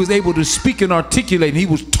that. He was able to speak and articulate, and he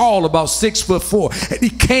was tall, about 6'4", and he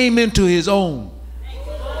came into his own.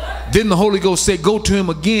 Then the Holy Ghost said, go to him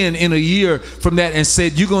again in a year from that and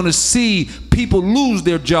said, you're going to see people lose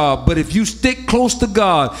their job, but if you stick close to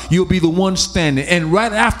God, you'll be the one standing. And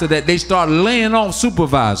right after that, they start laying off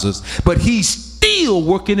supervisors, but he's still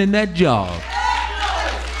working in that job.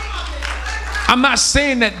 I'm not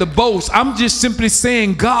saying that to boast. I'm just simply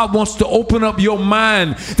saying God wants to open up your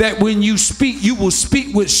mind, that when you speak, you will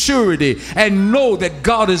speak with surety and know that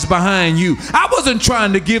God is behind you. I wasn't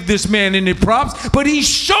trying to give this man any props, but he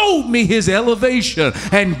showed me his elevation,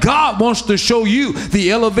 and God wants to show you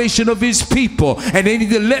the elevation of his people. And they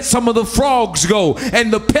need to let some of the frogs go,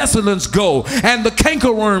 and the pestilence go, and the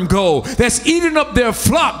cankerworm go that's eating up their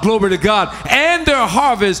flock, glory to God, and their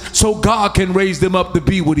harvest, so God can raise them up to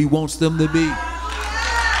be what he wants them to be.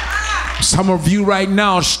 Some of you right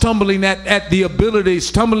now are stumbling at the ability,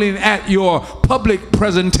 stumbling at your public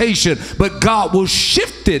presentation, but God will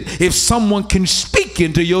shift it if someone can speak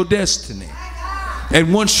into your destiny.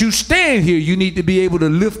 And once you stand here, you need to be able to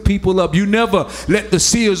lift people up. You never let the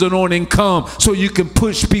seer's anointing come so you can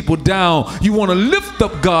push people down. You want to lift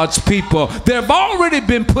up God's people. They've already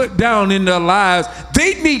been put down in their lives.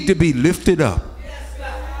 They need to be lifted up.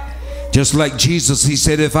 Just like Jesus, he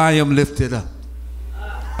said, if I am lifted up,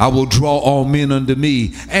 I will draw all men unto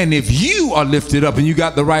me. And if you are lifted up and you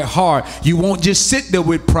got the right heart, you won't just sit there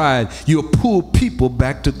with pride. You'll pull people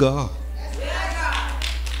back to God.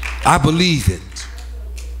 I believe it.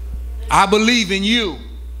 I believe in you.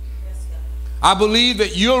 I believe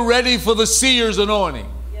that you're ready for the seer's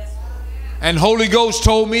anointing. And Holy Ghost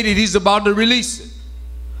told me that he's about to release it.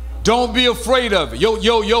 Don't be afraid of it.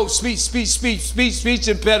 Yo, speech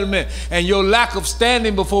impediment and your lack of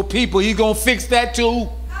standing before people, he's going to fix that too.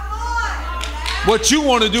 What you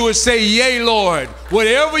want to do is say, yea, Lord,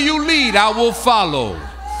 whatever you lead, I will follow.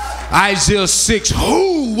 Isaiah 6,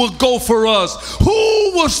 who will go for us?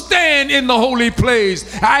 Who will stand in the holy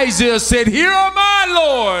place? Isaiah said, here am I,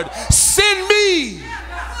 Lord. Send me.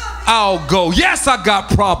 I'll go. Yes, I got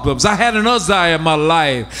problems. I had an Uzziah in my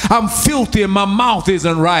life. I'm filthy and my mouth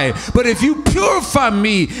isn't right. But if you purify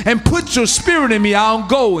me and put your spirit in me, I'll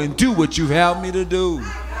go and do what you have me to do.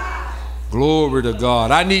 Glory to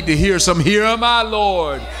God. I need to hear some, here am I,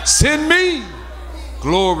 Lord. Send me.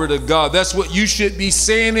 Glory to God. That's what you should be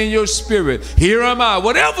saying in your spirit. Here am I.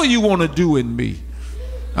 Whatever you want to do in me,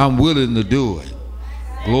 I'm willing to do it.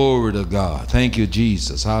 Glory to God. Thank you,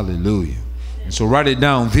 Jesus. Hallelujah. And so write it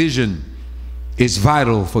down. Vision is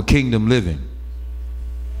vital for kingdom living.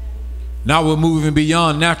 Now we're moving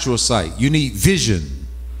beyond natural sight. You need vision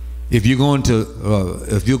if you're going to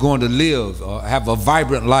live or have a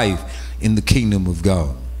vibrant life in the kingdom of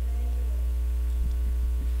God.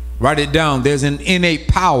 Write it down. There's an innate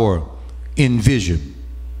power in vision.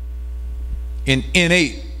 An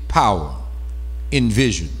innate power in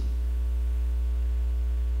vision.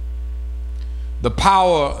 The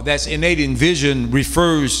power that's innate in vision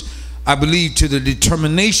refers, I believe, to the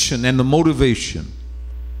determination and the motivation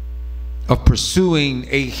of pursuing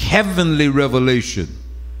a heavenly revelation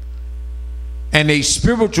and a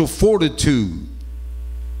spiritual fortitude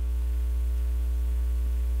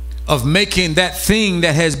of making that thing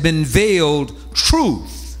that has been veiled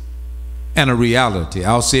truth and a reality.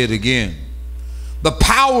 I'll say it again. The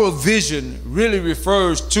power of vision really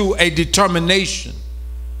refers to a determination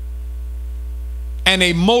and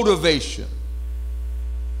a motivation.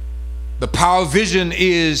 The power of vision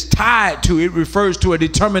is tied to, it refers to a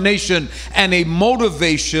determination and a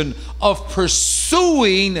motivation of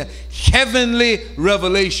pursuing heavenly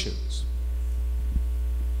revelations.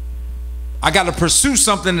 I got to pursue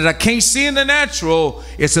something that I can't see in the natural.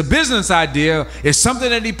 It's a business idea. It's something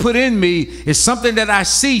that he put in me. It's something that I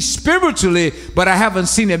see spiritually, but I haven't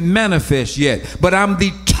seen it manifest yet. But I'm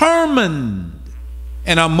determined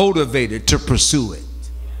and I'm motivated to pursue it.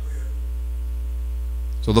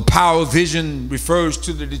 So the power of vision refers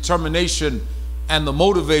to the determination and the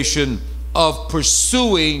motivation of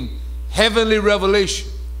pursuing heavenly revelation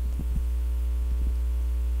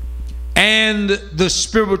and the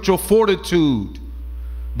spiritual fortitude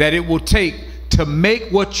that it will take to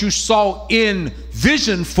make what you saw in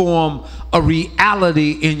vision form a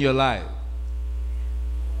reality in your life.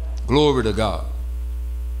 Glory to God.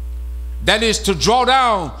 That is to draw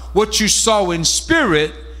down what you saw in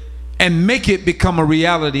spirit and make it become a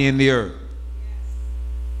reality in the earth.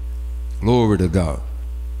 Glory to God.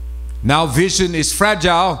 Now vision is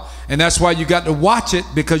fragile, and that's why you got to watch it,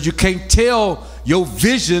 because you can't tell your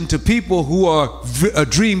vision to people who are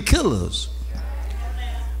dream killers.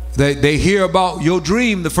 They hear about your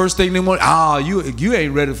dream, the first thing they want, you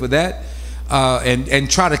ain't ready for that, and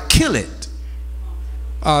try to kill it.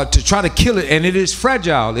 And it is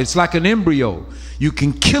fragile. It's like an embryo. You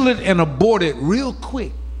can kill it and abort it real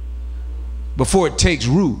quick before it takes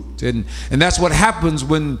root. And that's what happens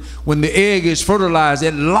when the egg is fertilized.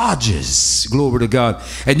 It lodges, glory to God,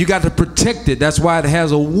 and you got to protect it. That's why it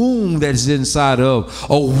has a womb that's inside of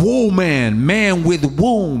a woman, man with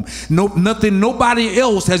womb. Nobody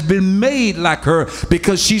else has been made like her,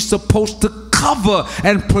 because she's supposed to cover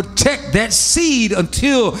and protect that seed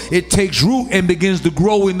until it takes root and begins to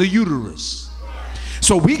grow in the uterus.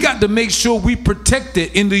 So we got to make sure we protect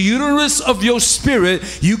it. In the uterus of your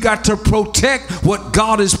spirit, you got to protect what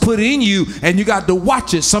God has put in you, and you got to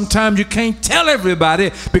watch it. Sometimes you can't tell everybody,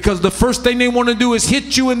 because the first thing they want to do is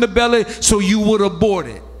hit you in the belly so you would abort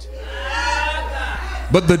it.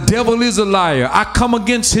 But the devil is a liar. I come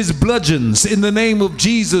against his bludgeons in the name of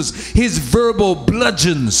Jesus. His verbal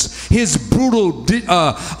bludgeons, his brutal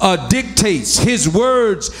dictates, his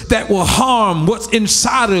words that will harm what's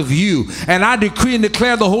inside of you. And I decree and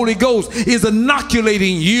declare the Holy Ghost is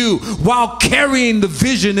inoculating you while carrying the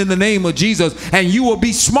vision in the name of Jesus. And you will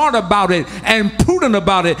be smart about it and prudent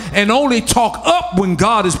about it, and only talk up when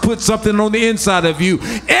God has put something on the inside of you.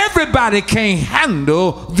 Everybody can't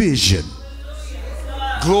handle vision.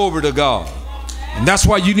 Glory to God. And that's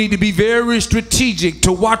why you need to be very strategic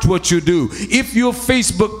to watch what you do. If you're a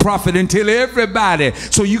Facebook prophet, and tell everybody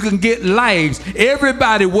so you can get likes,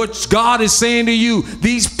 everybody what God is saying to you,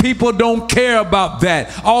 these people don't care about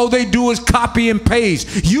that. All they do is copy and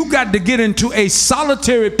paste. You got to get into a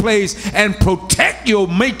solitary place and protect your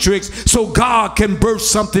matrix so God can birth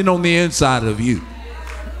something on the inside of you.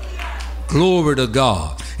 Glory to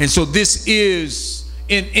God. And so this is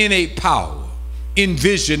an innate power in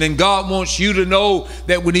vision, and God wants you to know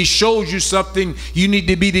that when he shows you something, you need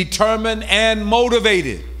to be determined and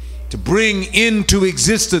motivated to bring into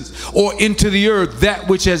existence or into the earth that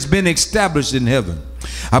which has been established in heaven.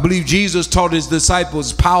 I believe Jesus taught his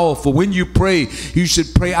disciples powerful. When you pray, you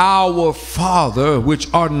should pray, Our Father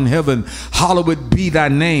which art in heaven, hallowed be thy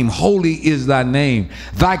name. Holy is thy name.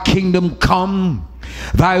 Thy kingdom come,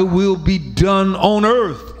 thy will be done on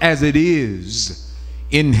earth as it is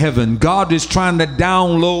in heaven. God is trying to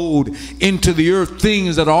download into the earth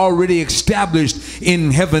things that are already established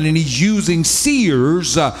in heaven, and he's using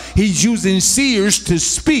seers. He's using seers to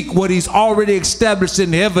speak what he's already established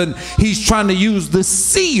in heaven. He's trying to use the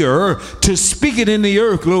seer to speak it in the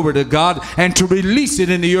earth, glory to God, and to release it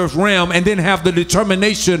in the earth realm, and then have the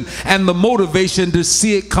determination and the motivation to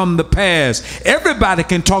see it come to pass. Everybody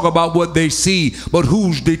can talk about what they see, but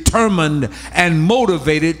who's determined and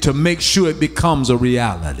motivated to make sure it becomes a reality?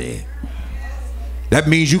 That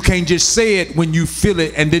means you can't just say it when you feel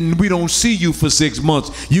it and then we don't see you for 6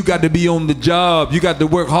 months. You got to be on the job. You got to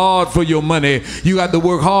work hard for your money. You got to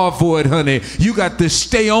work hard for it, honey. You got to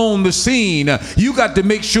stay on the scene. You got to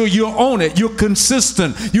make sure you're on it. You're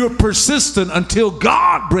consistent. You're persistent until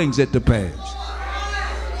God brings it to pass.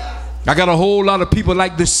 I got a whole lot of people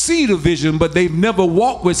like to see the vision, but they've never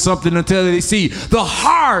walked with something until they see the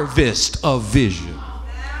harvest of vision.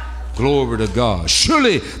 Glory to God.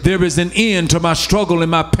 Surely there is an end to my struggle and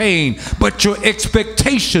my pain, but your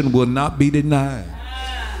expectation will not be denied.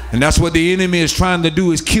 And that's what the enemy is trying to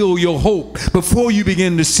do, is kill your hope before you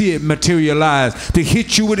begin to see it materialize, to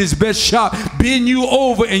hit you with his best shot, bend you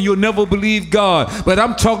over, and you'll never believe God. But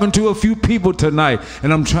I'm talking to a few people tonight,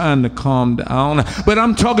 and I'm trying to calm down, but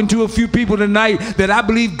I'm talking to a few people tonight that I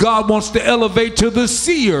believe God wants to elevate to the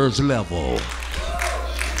seer's level.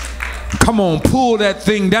 Come on, pull that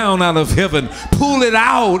thing down out of heaven. Pull it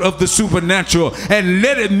out of the supernatural and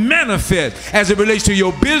let it manifest as it relates to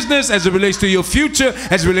your business, as it relates to your future,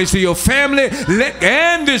 as it relates to your family,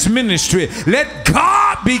 and this ministry. Let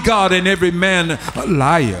God be God and every man a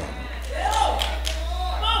liar.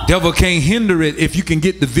 Devil can't hinder it if you can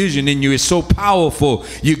get the vision in you. It's so powerful,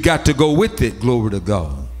 you got to go with it. Glory to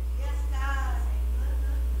God.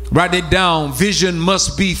 Write it down. Vision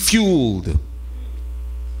must be fueled.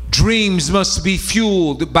 Dreams must be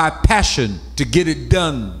fueled by passion to get it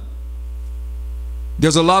done.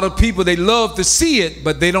 There's a lot of people, they love to see it,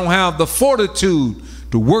 but they don't have the fortitude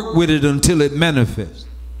to work with it until it manifests.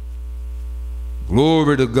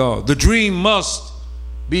 Glory to God. The dream must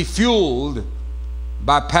be fueled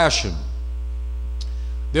by passion.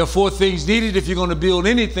 There are 4 things needed if you're going to build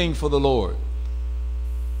anything for the Lord.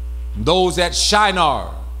 Those at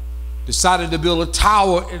Shinar decided to build a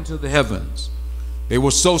tower into the heavens. They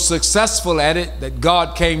were so successful at it that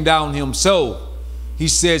God came down himself. He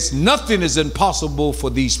says nothing is impossible for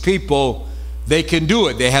these people. They can do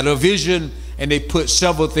it. They had a vision and they put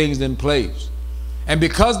several things in place. And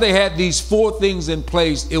because they had these 4 things in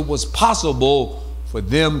place, it was possible for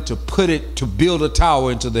them to build a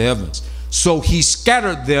tower into the heavens. So he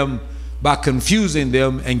scattered them by confusing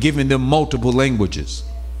them and giving them multiple languages.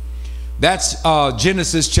 That's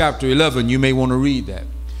Genesis chapter 11. You may want to read that.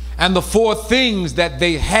 And the 4 things that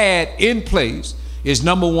they had in place is,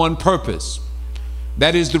 number 1, purpose.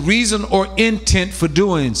 That is the reason or intent for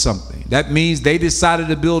doing something. That means they decided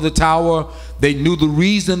to build a tower. They knew the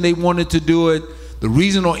reason they wanted to do it. The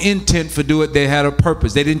reason or intent for doing it, they had a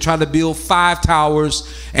purpose. They didn't try to build 5 towers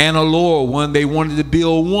and a lower one. They wanted to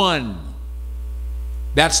build one.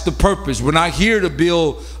 That's the purpose. We're not here to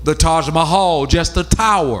build the Taj Mahal, just a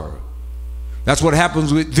tower. That's what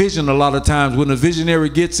happens with vision a lot of times. When a visionary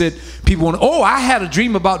gets it, people want, oh, I had a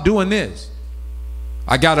dream about doing this.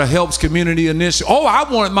 I got a helps community initiative. Oh, I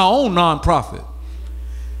wanted my own nonprofit.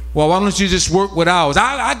 Well, why don't you just work with ours?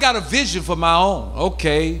 I got a vision for my own.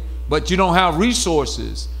 Okay, but you don't have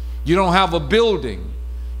resources. You don't have a building.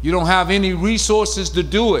 You don't have any resources to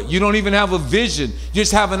do it. You don't even have a vision. You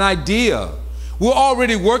just have an idea. We're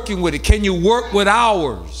already working with it. Can you work with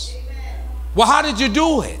ours? Well, how did you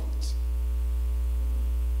do it?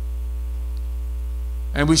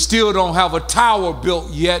 And we still don't have a tower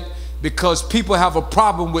built yet because people have a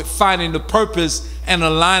problem with finding the purpose and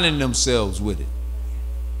aligning themselves with it.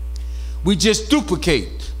 We just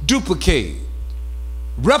duplicate,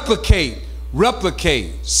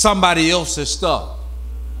 replicate somebody else's stuff.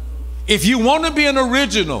 If you want to be an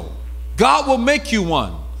original, God will make you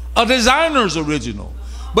one, a designer's original,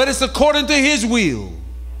 but it's according to his will.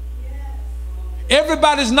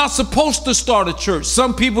 Everybody's not supposed to start a church.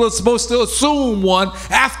 Some people are supposed to assume one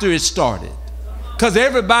after it started, because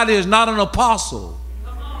everybody is not an apostle.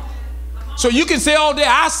 So you can say all day,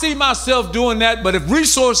 I see myself doing that, but if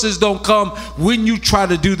resources don't come when you try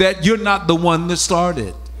to do that, you're not the one that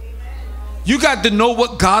started. You got to know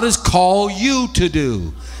what God has called you to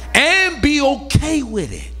do and be okay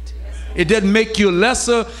with it. It doesn't make you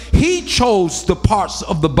lesser. He chose the parts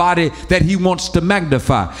of the body that he wants to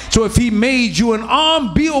magnify. So if he made you an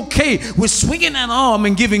arm, be okay with swinging that arm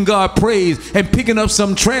and giving God praise and picking up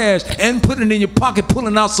some trash and putting it in your pocket,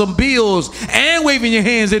 pulling out some bills and waving your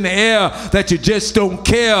hands in the air that you just don't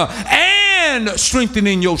care and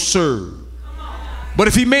strengthening your serve. But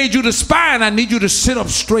if he made you the spine, I need you to sit up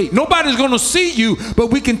straight. Nobody's going to see you, but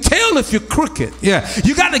we can tell if you're crooked. Yeah,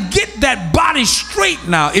 you got to get that body straight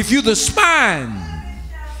now. If you're the spine,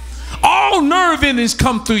 all nerve endings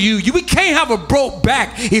come through you. We can't have a broke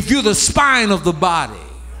back if you're the spine of the body.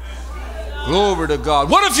 Glory to God.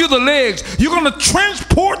 What if you're the legs? You're going to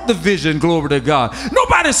transport the vision. Glory to God.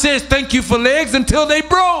 Nobody says thank you for legs until they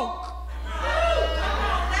broke.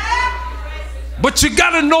 But you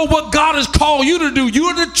got to know what God has called you to do.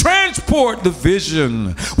 You're to transport the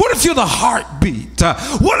vision. What if you're the heartbeat?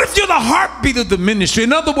 What if you're the heartbeat of the ministry?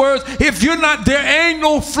 In other words, if you're not there, ain't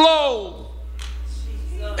no flow.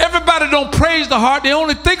 Everybody don't praise the heart. They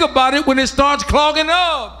only think about it when it starts clogging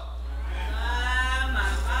up.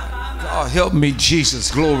 God help me, Jesus.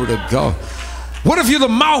 Glory to God. What if you're the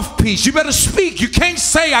mouthpiece? You better speak. You can't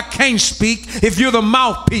say I can't speak if you're the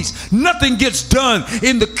mouthpiece. Nothing gets done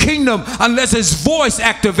in the kingdom unless his voice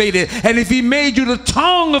activated. And if he made you the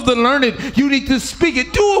tongue of the learned, you need to speak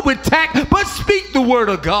it. Do it with tact, but speak the word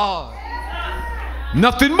of God.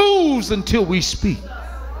 Nothing moves until we speak.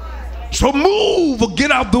 So move or get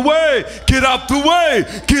out the way. Get out the way.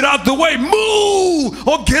 Get out the way. Move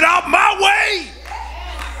or get out my way.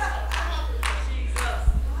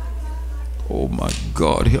 Oh my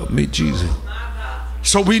God, help me, Jesus.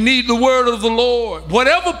 So we need the word of the Lord.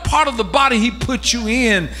 Whatever part of the body he put you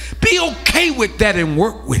in, be okay with that and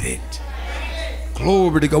work with it.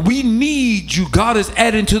 Glory to God. We need you. God is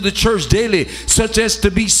adding to the church daily, such as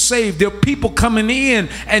to be saved. There are people coming in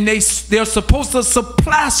and they're supposed to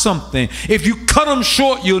supply something. If you cut them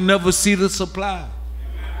short, you'll never see the supply.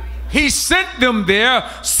 He sent them there,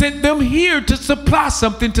 sent them here to supply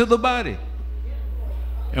something to the body.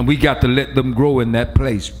 And we got to let them grow in that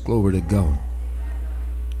place. Glory to God.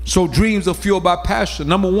 So dreams are fueled by passion.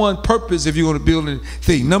 Number one, purpose if you're going to build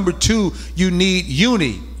anything. Number two, you need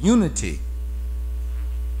unity.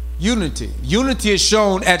 Unity is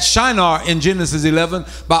shown at Shinar in Genesis 11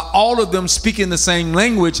 by all of them speaking the same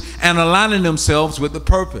language and aligning themselves with the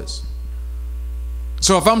purpose.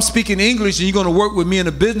 So if I'm speaking English and you're going to work with me in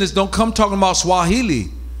a business, don't come talking about Swahili.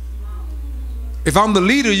 If I'm the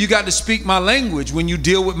leader, you got to speak my language when you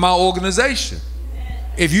deal with my organization.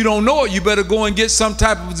 If you don't know it, you better go and get some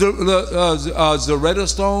type of Zaretta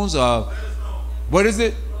stones. What is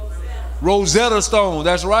it? Rosetta stone,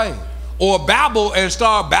 that's right. Or babble and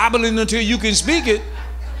start babbling until you can speak it.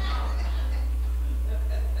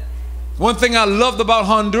 One thing I loved about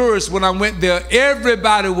Honduras when I went there,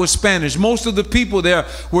 everybody was Spanish. Most of the people there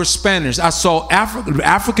were Spanish. I saw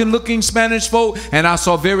African-looking Spanish folk, and I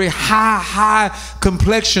saw very high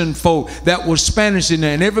complexion folk that were Spanish in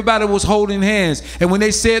there, and everybody was holding hands. And when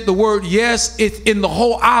they said the word yes, it's in the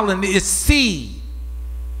whole island, it's sí.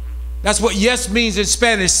 That's what yes means in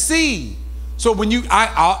Spanish, sí. So when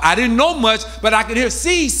I didn't know much, but I could hear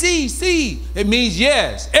sí. It means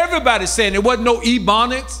yes. Everybody's saying it. Wasn't no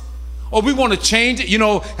ebonics. Or we want to change it. You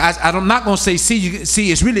know, I'm not going to say see.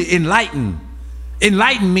 See, it's really enlighten.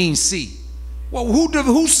 Enlighten means see. Well,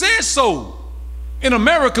 who says so? In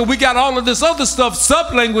America, we got all of this other stuff,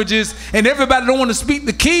 sub-languages, and everybody don't want to speak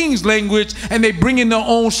the King's language, and they bring in their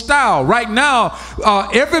own style. Right now,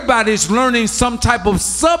 everybody's learning some type of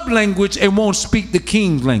sub-language and won't speak the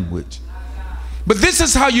King's language. But this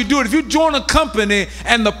is how you do it. If you join a company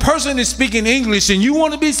and the person is speaking English and you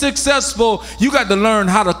want to be successful, you got to learn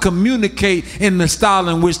how to communicate in the style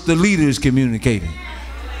in which the leader is communicating.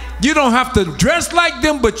 You don't have to dress like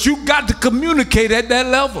them, but you got to communicate at that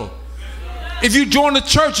level. If you join a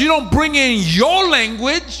church, you don't bring in your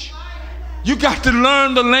language. You got to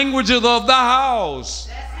learn the language of the house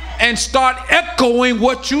and start echoing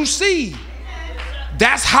what you see.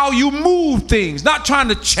 That's how you move things, not trying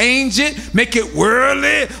to change it, make it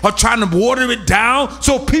whirly, or trying to water it down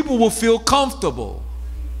so people will feel comfortable.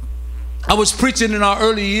 I was preaching in our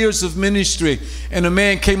early years of ministry, and a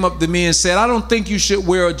man came up to me and said, I don't think you should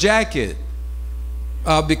wear a jacket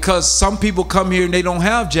because some people come here and they don't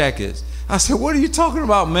have jackets. I said, what are you talking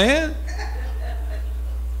about, man?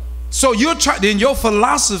 So in your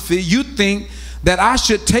philosophy, you think that I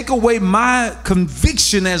should take away my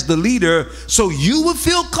conviction as the leader so you would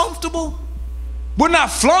feel comfortable? We're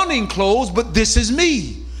not flaunting clothes, but this is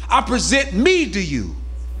me. I present me to you.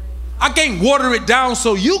 I can't water it down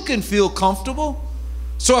so you can feel comfortable.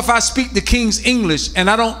 So if I speak the King's English and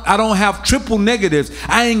I don't have triple negatives,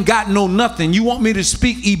 I ain't got no nothing. You want me to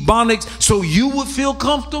speak Ebonics so you would feel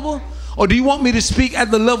comfortable? Or do you want me to speak at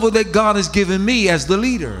the level that God has given me as the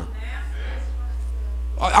leader?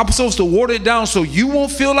 I'm supposed to water it down so you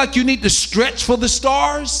won't feel like you need to stretch for the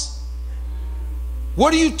stars?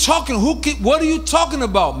 What are you talking? What are you talking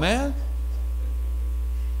about, man?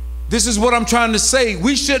 This is what I'm trying to say.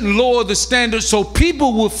 We shouldn't lower the standard so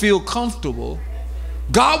people will feel comfortable.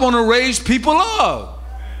 God want to raise people up.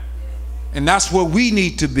 And that's where we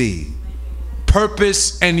need to be.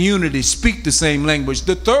 Purpose and unity. Speak the same language.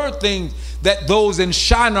 The third thing that those in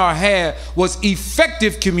Shinar had was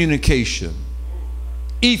effective communication.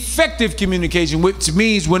 Effective communication, which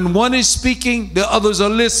means when one is speaking, the others are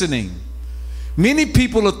listening. Many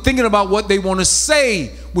people are thinking about what they want to say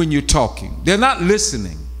when you're talking. They're not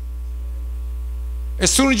listening. As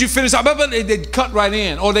soon as you finish, they cut right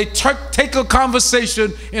in, or they take a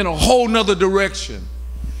conversation in a whole nother direction.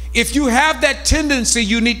 If you have that tendency,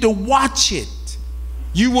 you need to watch it.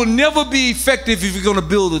 You will never be effective if you're going to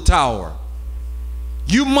build a tower.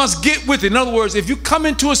 You must get with it. In other words, if you come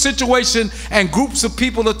into a situation and groups of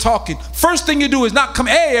people are talking, first thing you do is not come,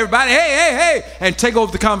 hey, everybody, hey, and take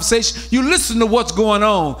over the conversation. You listen to what's going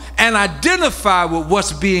on and identify with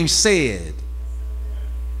what's being said.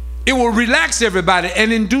 It will relax everybody,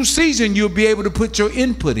 and in due season, you'll be able to put your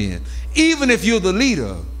input in, even if you're the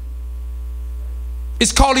leader.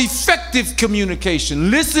 It's called effective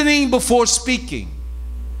communication, listening before speaking.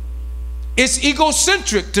 It's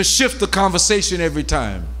egocentric to shift the conversation every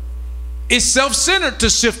time. It's self-centered to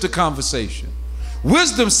shift the conversation.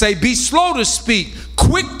 Wisdom say, be slow to speak,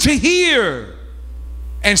 quick to hear,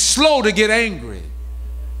 and slow to get angry.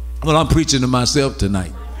 Well, I'm preaching to myself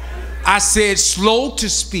tonight. I said slow to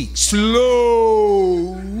speak,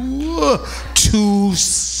 slow to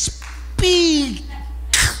speak.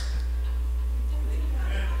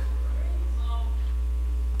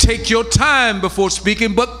 Take your time before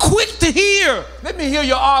speaking, but quick to hear. Let me hear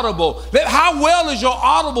your audible. How well is your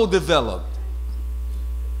audible developed?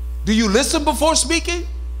 Do you listen before speaking?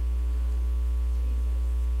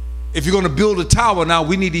 If you're going to build a tower now,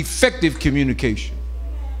 we need effective communication.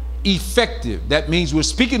 Effective. That means we're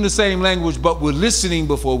speaking the same language, but we're listening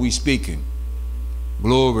before we're speaking.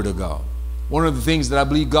 Glory to God. One of the things that I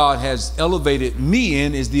believe God has elevated me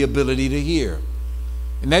in is the ability to hear.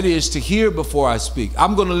 And that is to hear before I speak.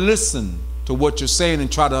 I'm going to listen to what you're saying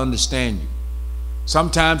and try to understand you.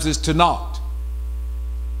 Sometimes it's to not,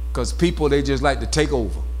 because people, they just like to take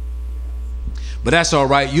over. But that's all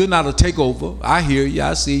right. You're not a takeover. I hear you.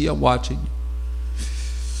 I see you. I'm watching you.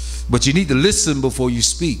 But you need to listen before you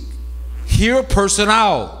speak. Hear a person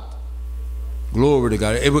out. Glory to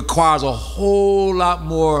God. It requires a whole lot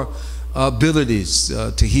more abilities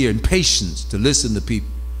to hear and patience to listen to people.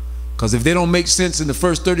 Because if they don't make sense in the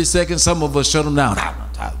first 30 seconds, some of us shut them down.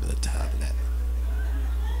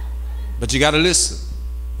 But you got to listen.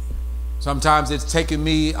 Sometimes it's taken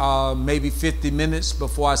me maybe 50 minutes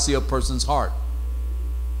before I see a person's heart.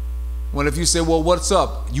 Well, if you say, well, what's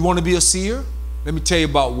up? You want to be a seer? Let me tell you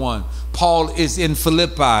about one. Paul is in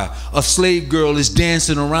Philippi. A slave girl is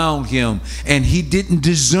dancing around him, and he didn't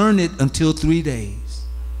discern it until 3 days.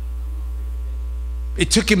 It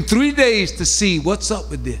took him 3 days to see what's up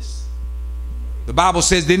with this. The Bible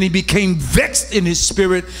says then he became vexed in his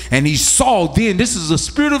spirit, and he saw then, this is a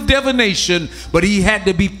spirit of divination, but he had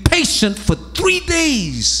to be patient for 3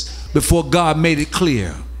 days before God made it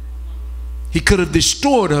clear. He could have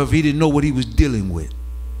destroyed her if he didn't know what he was dealing with.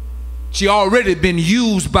 She already been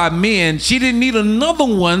used by men. She didn't need another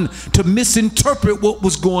one to misinterpret what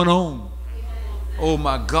was going on. Oh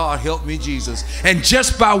my God, help me, Jesus. And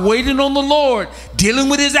just by waiting on the Lord, dealing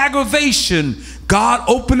with his aggravation, God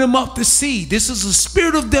opened him up to see. This is a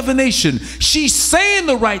spirit of divination. She's saying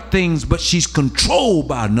the right things, but she's controlled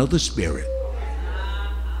by another spirit.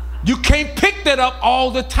 You can't pick that up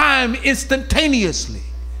all the time instantaneously.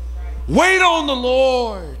 Wait on the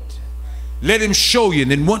Lord. Let him show you. And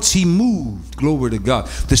then once he moved, glory to God,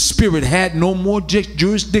 the spirit had no more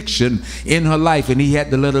jurisdiction in her life, and he had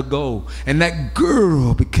to let her go. And that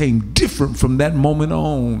girl became different from that moment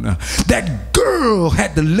on. That girl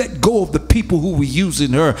had to let go of the people who were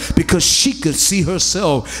using her, because she could see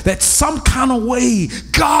herself that some kind of way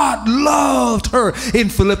God loved her in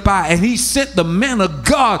Philippi, and he sent the man of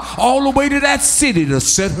God all the way to that city to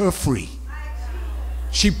set her free.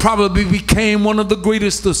 She probably became one of the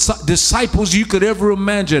greatest disciples you could ever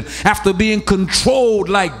imagine after being controlled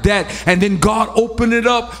like that. And then God opened it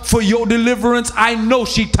up for your deliverance. I know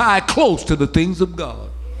she tied close to the things of God.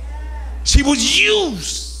 She was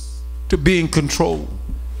used to being controlled.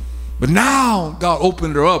 But now God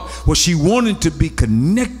opened her up where she wanted to be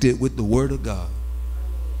connected with the Word of God.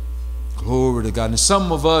 Glory to God. And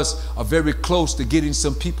some of us are very close to getting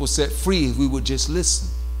some people set free if we would just listen.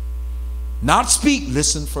 Not speak,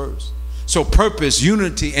 listen first. So purpose,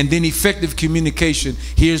 unity, and then effective communication.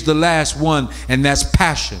 Here's the last one, and that's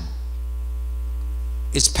passion.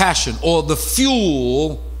 It's passion, or the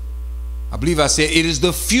fuel. I believe I said it is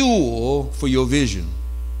the fuel for your vision.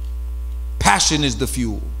 Passion is the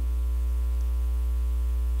fuel.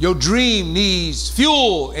 Your dream needs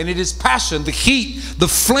fuel, and it is passion, the heat, the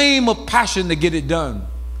flame of passion to get it done.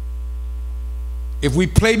 If we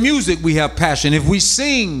play music, we have passion. If we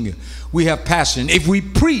sing, we have passion. If we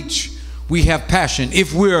preach, we have passion.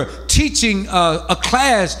 If we're teaching a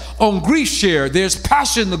class on grief share, there's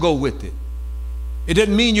passion to go with it. It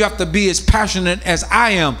doesn't mean you have to be as passionate as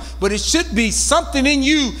I am, but it should be something in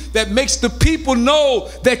you that makes the people know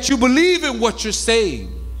that you believe in what you're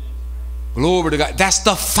saying. Glory to God. That's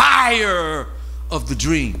the fire of the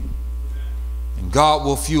dream. And God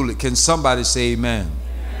will fuel it. Can somebody say amen?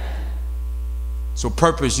 So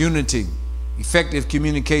purpose, unity, effective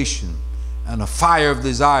communication, and a fire of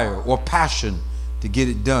desire or passion to get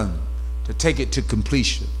it done, to take it to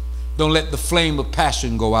completion. Don't let the flame of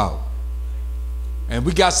passion go out. And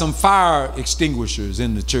we got some fire extinguishers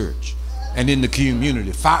in the church and in the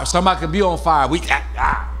community. Fire, somebody can be on fire.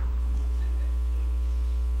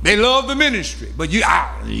 They love the ministry, but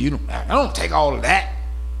I don't take all of that.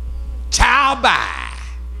 Child, bye.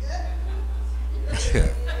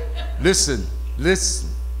 Listen.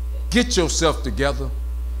 Get yourself together.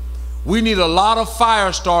 We need a lot of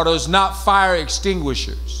fire starters, not fire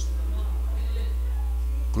extinguishers.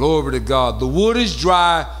 Glory to God. The wood is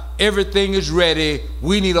dry. Everything is ready.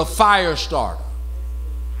 We need a fire starter,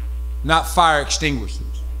 not fire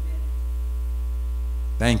extinguishers.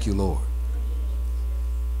 Thank you, Lord.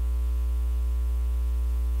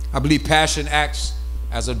 I believe passion acts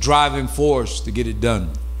as a driving force to get it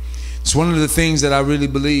done. It's one of the things that I really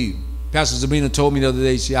believe. Pastor Sabina told me the other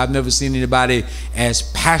day, I've never seen anybody as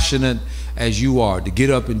passionate as you are to get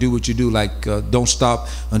up and do what you do, like don't stop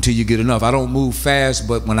until you get enough. I don't move fast,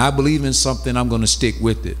 but when I believe in something, I'm going to stick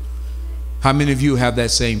with it. How many of you have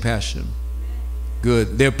that same passion?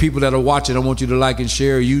 Good. There are people that are watching. I want you to like and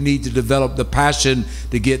share. You need to develop the passion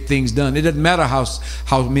to get things done. It doesn't matter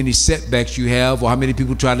how many setbacks you have or how many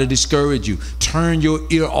people try to discourage you. Turn your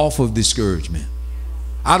ear off of discouragement.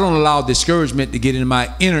 I don't allow discouragement to get in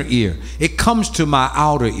my inner ear. It comes to my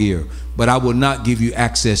outer ear, but I will not give you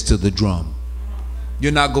access to the drum.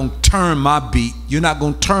 You're not going to turn my beat. You're not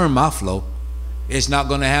going to turn my flow. It's not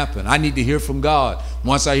going to happen. I need to hear from God.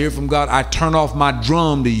 Once I hear from God, I turn off my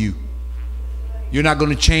drum to you. You're not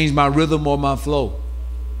going to change my rhythm or my flow.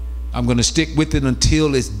 I'm going to stick with it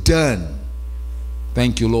until it's done.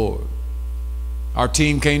 Thank you, Lord. Our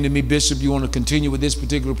team came to me, Bishop, you want to continue with this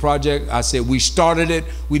particular project? I said, we started it.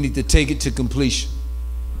 We need to take it to completion.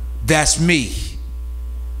 That's me.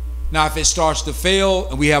 Now, if it starts to fail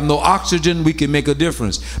and we have no oxygen, we can make a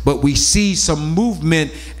difference. But we see some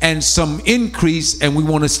movement and some increase, and we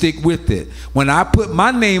want to stick with it. When I put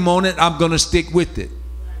my name on it, I'm going to stick with it.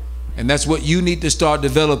 And that's what you need to start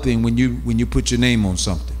developing when you put your name on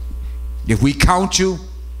something. If we count you,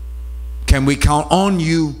 can we count on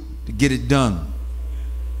you to get it done?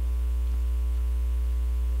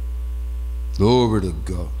 Glory to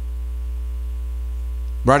God.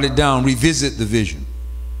 Write it down. Revisit the vision.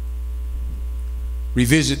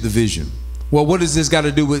 Revisit the vision. Well, what does this got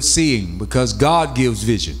to do with seeing? Because God gives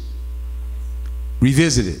vision.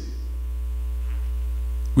 Revisit it.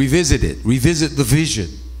 Revisit it. Revisit the vision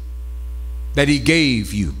that he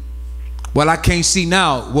gave you. Well, I can't see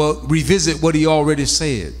now. Well, revisit what he already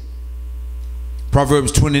said.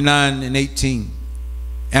 Proverbs 29:18,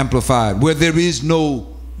 Amplified. Where there is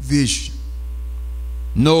no vision,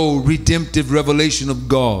 no redemptive revelation of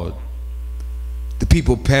God, the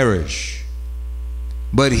people perish.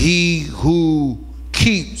 But he who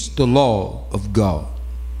keeps the law of God,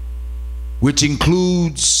 which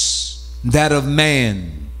includes that of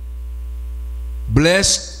man,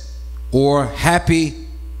 blessed or happy,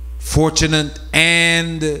 fortunate,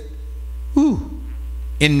 and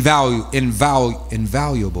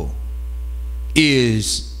invaluable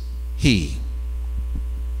is he.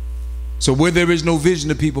 So where there is no vision,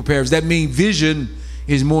 the people perish. That means vision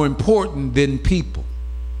is more important than people.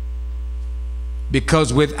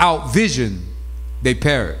 Because without vision, they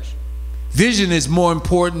perish. Vision is more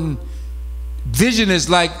important. Vision is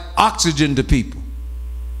like oxygen to people.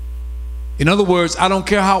 In other words, I don't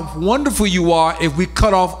care how wonderful you are, if we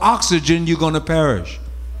cut off oxygen, you're going to perish.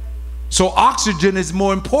 So oxygen is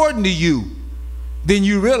more important to you than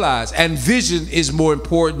you realize. And vision is more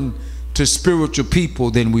important to spiritual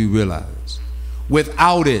people than we realize.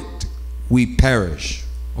 Without it, we perish,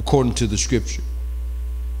 according to the scripture.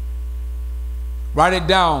 Write it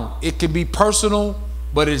down. It can be personal,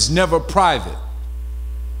 but it's never private.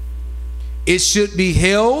 It should be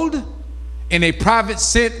held in a private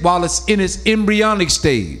sense while it's in its embryonic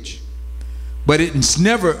stage. But it's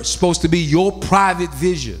never supposed to be your private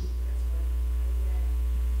vision.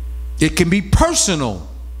 It can be personal,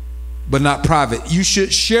 but not private. You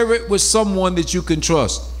should share it with someone that you can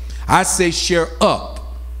trust. I say share up.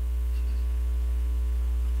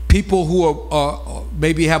 People who are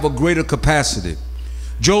maybe have a greater capacity.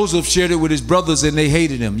 Joseph shared it with his brothers and they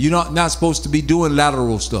hated him. You're not supposed to be doing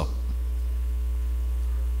lateral stuff.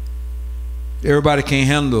 Everybody can't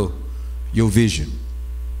handle your vision.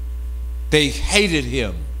 They hated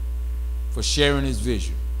him for sharing his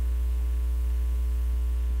vision.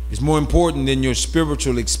 It's more important than your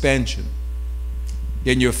spiritual expansion,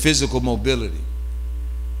 than your physical mobility.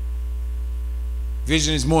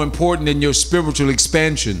 Vision is more important than your spiritual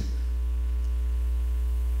expansion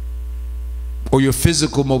or your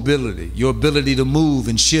physical mobility, your ability to move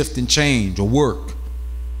and shift and change or work.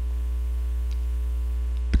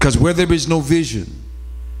 Because where there is no vision,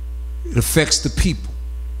 it affects the people.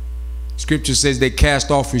 Scripture says they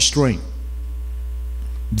cast off restraint.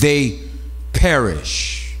 They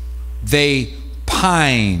perish. They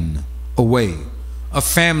pine away. A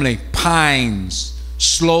family pines,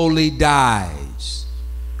 slowly dies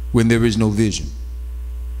when there is no vision.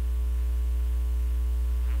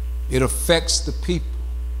 It affects the people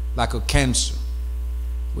like a cancer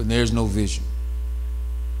when there's no vision.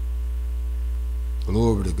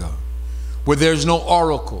 Glory to God. Where there's no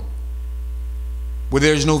oracle, where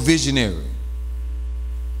there's no visionary,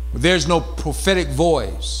 where there's no prophetic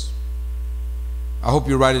voice. I hope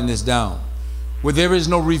you're writing this down. Where there is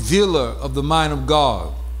no revealer of the mind of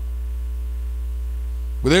God,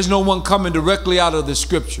 where there's no one coming directly out of the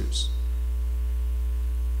scriptures,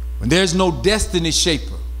 when there's no destiny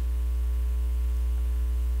shaper,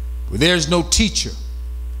 where there's no teacher,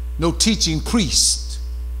 no teaching priest,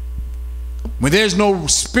 when there's no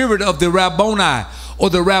spirit of the Rabboni or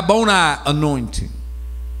the Rabboni anointing,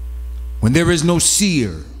 when there is no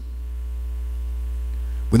seer,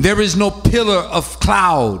 when there is no pillar of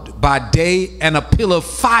cloud by day and a pillar of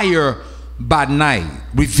fire by night,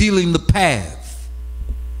 revealing the path,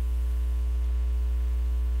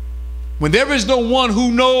 when there is no one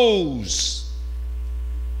who knows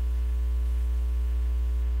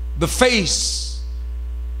the face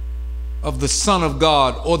of the Son of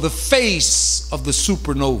God or the face of the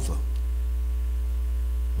supernova,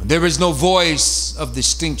 when there is no voice of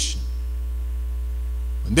distinction,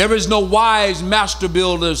 when there is no wise master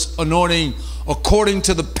builder's anointing according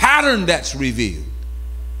to the pattern that's revealed,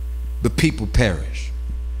 the people perish.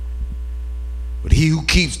 But he who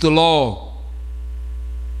keeps the law,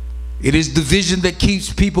 it is the vision that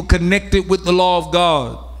keeps people connected with the law of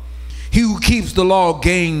God. He who keeps the law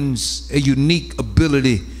gains a unique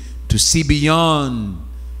ability to see beyond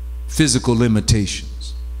physical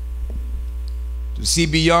limitations, to see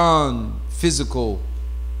beyond physical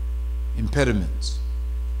impediments.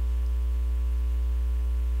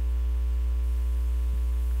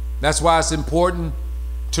 That's why it's important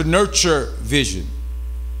to nurture vision.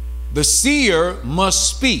 The seer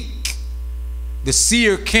must speak. The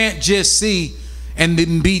seer can't just see and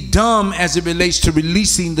then be dumb as it relates to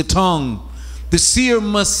releasing the tongue. The seer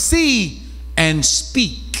must see and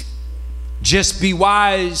speak. Just be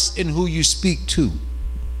wise in who you speak to.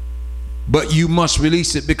 But you must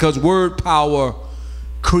release it, because word power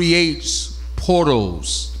creates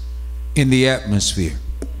portals in the atmosphere.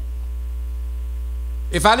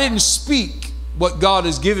 If I didn't speak what God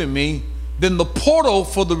has given me, then the portal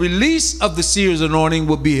for the release of the seer's anointing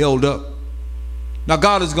would be held up. Now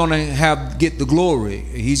God is going to get the glory.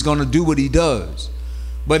 He's going to do what he does.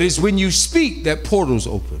 But it's when you speak that portals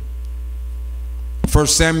open. 1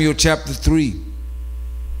 Samuel chapter 3.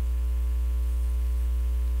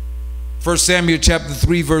 1 Samuel chapter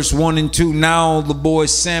 3 verse 1 and 2. Now the boy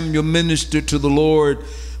Samuel ministered to the Lord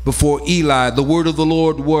before Eli. The word of the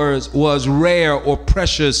Lord was rare or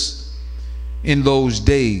precious in those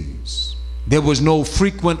days. There was no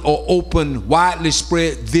frequent or open, widely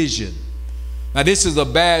spread vision. Now this is a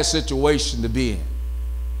bad situation to be in.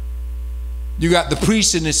 You got the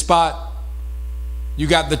priest in his spot. You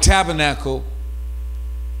got the tabernacle.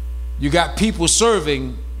 You got people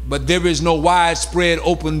serving, but there is no widespread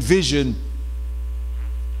open vision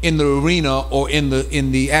in the arena or in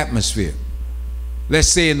the atmosphere. Let's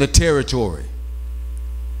say in the territory.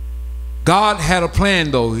 God had a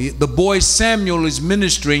plan though. The boy Samuel is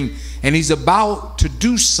ministering and he's about to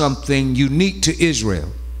do something unique to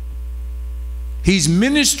Israel. He's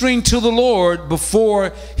ministering to the Lord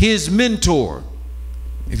before his mentor.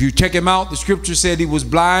 If you check him out, the scripture said he was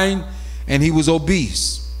blind and he was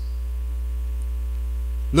obese.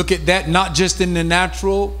 Look at that, not just in the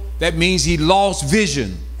natural. That means he lost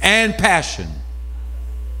vision and passion.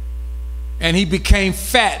 And he became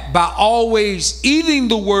fat by always eating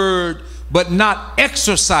the word but not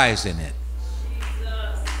exercising it.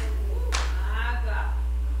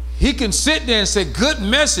 He can sit there and say, good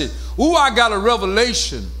message. Ooh, I got a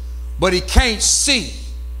revelation, but he can't see.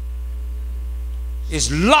 It's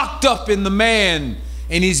locked up in the man,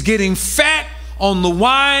 and he's getting fat on the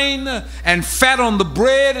wine and fat on the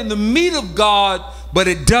bread and the meat of God, but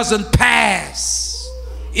it doesn't pass.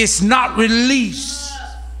 It's not released.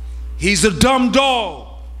 He's a dumb dog.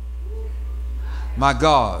 My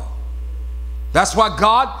God. That's why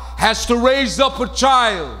God has to raise up a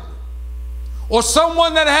child or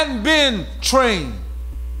someone that hadn't been trained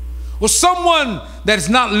or someone that's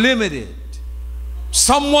not limited,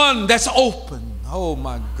 someone that's open. Oh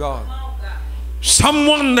my God.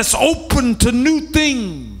 Someone that's open to new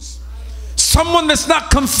things, someone that's not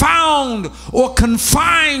confounded or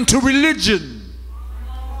confined to religion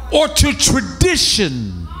or to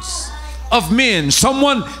traditions of men,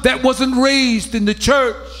 someone that wasn't raised in the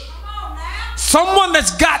church, someone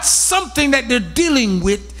that's got something that they're dealing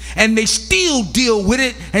with and they still deal with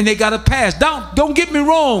it and they got a past. Don't get me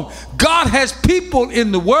wrong. God has people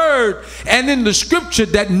in the word and in the scripture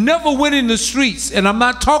that never went in the streets, and I'm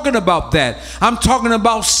not talking about that. I'm talking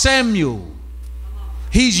about Samuel.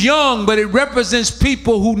 He's young, but it represents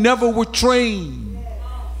people who never were trained.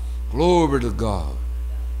 Glory to God.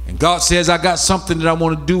 And God says, I got something that I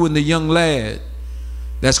want to do in the young lad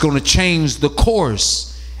that's going to change the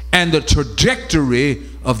course and the trajectory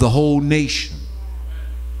of the whole nation.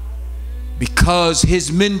 Because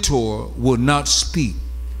his mentor will not speak.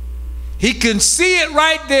 He can see it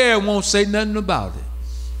right there and won't say nothing about it.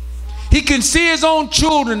 He can see his own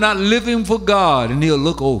children not living for God and he'll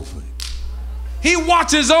look over it. He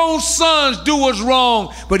watches his own sons do what's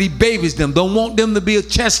wrong, but he babies them. Don't want them to be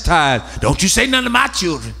chastised. Don't you say nothing to my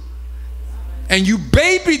children. And you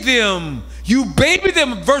baby them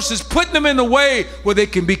versus putting them in a way where they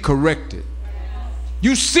can be corrected.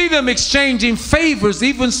 You see them exchanging favors,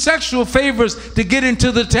 even sexual favors, to get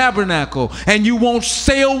into the tabernacle, and you won't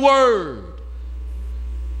say a word.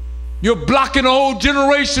 You're blocking a whole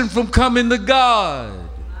generation from coming to God.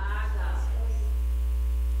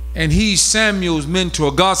 And he's Samuel's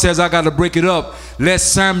mentor. God says, I got to break it up. Let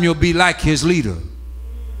Samuel be like his leader.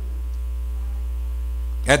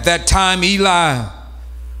 At that time, Eli,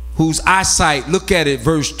 whose eyesight, look at it,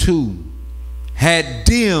 verse 2, had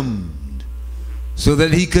dimmed so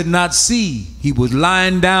that he could not see. He was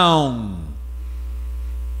lying down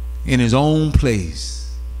in his own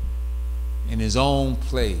place. In his own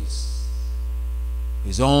place.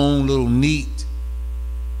 His own little neat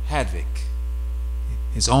havoc.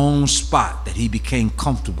 His own spot that he became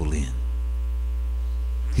comfortable in.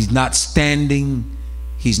 He's not standing.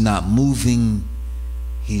 He's not moving.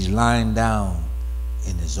 He's lying down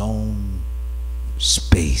in his own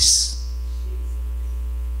space.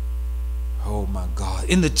 Oh my God.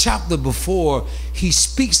 In the chapter before, he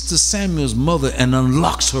speaks to Samuel's mother and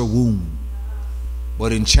unlocks her womb.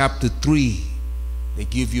 But in chapter 3, they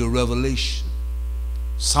give you a revelation.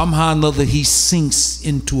 Somehow or another, he sinks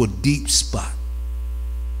into a deep spot.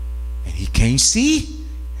 And he can't see.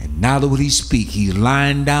 And now that he speaks, he's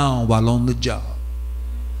lying down while on the job.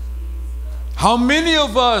 How many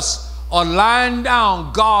of us are lying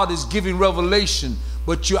down? God is giving revelation,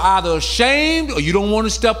 but you're either ashamed or you don't want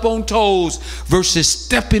to step on toes versus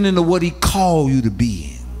stepping into what he called you to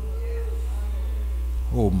be in.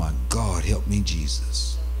 Oh my God, help me,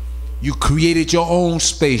 Jesus. You created your own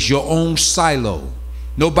space, your own silo.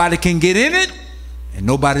 Nobody can get in it and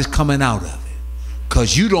nobody's coming out of it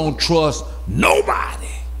because you don't trust nobody.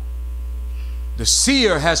 The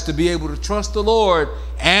seer has to be able to trust the Lord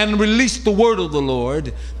and release the word of the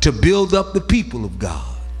Lord to build up the people of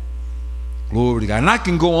God. Glory to God. And I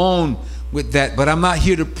can go on with that, but I'm not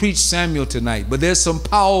here to preach Samuel tonight. But there's some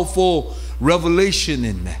powerful revelation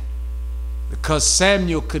in that. Because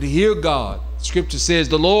Samuel could hear God. Scripture says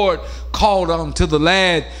the Lord called unto the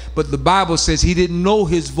lad, but the Bible says he didn't know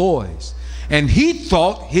his voice. And he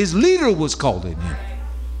thought his leader was calling him.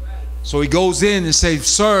 So he goes in and says,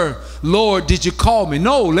 Sir, Lord, did you call me?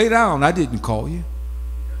 No, lay down. I didn't call you.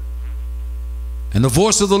 And the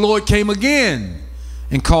voice of the Lord came again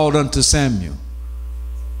and called unto Samuel.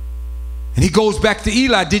 And he goes back to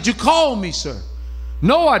Eli. Did you call me, sir?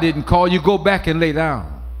 No, I didn't call you. Go back and lay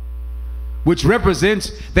down. Which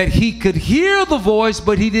represents that he could hear the voice,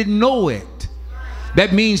 but he didn't know it.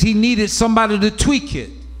 That means he needed somebody to tweak it.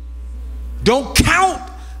 Don't count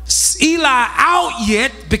Eli out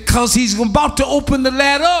yet because he's about to open the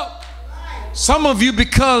lad up. Some of you,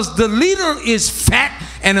 because the leader is fat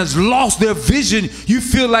and has lost their vision, you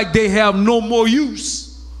feel like they have no more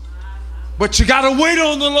use. But you got to wait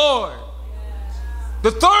on the Lord.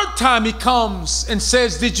 The third time he comes and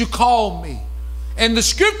says, did you call me? And the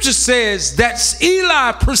scripture says that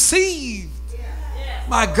Eli perceived,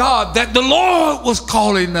 my God, that the Lord was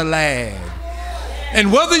calling the lad.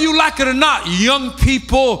 And whether you like it or not, young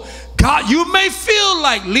people, God, you may feel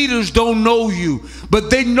like leaders don't know you, but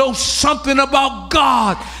they know something about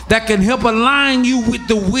God that can help align you with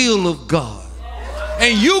the will of God.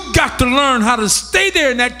 And you got to learn how to stay there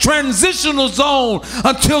in that transitional zone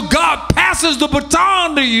until God passes the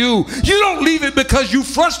baton to you. You don't leave it because you're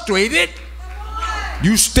frustrated.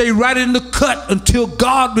 You stay right in the cut until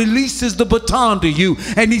God releases the baton to you.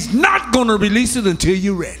 And he's not going to release it until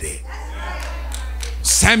you're ready.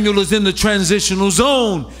 Samuel is in the transitional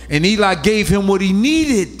zone, and Eli gave him what he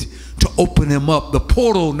needed to open him up. The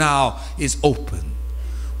portal now is open.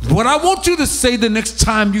 What I want you to say the next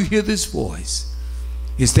time you hear this voice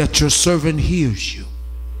is that your servant hears you.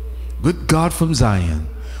 Good God from Zion.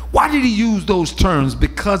 Why did he use those terms?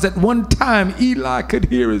 Because at one time Eli could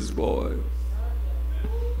hear his voice.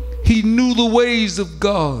 He knew the ways of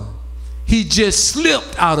God. He just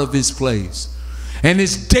slipped out of his place. And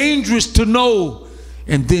it's dangerous to know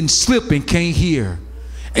and then slip and can't hear.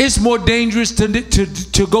 It's more dangerous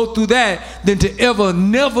to go through that than to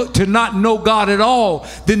never to not know God at all,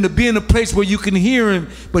 than to be in a place where you can hear him,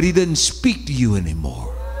 but he doesn't speak to you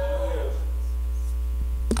anymore.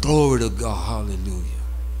 Glory to God. Hallelujah.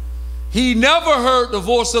 He never heard the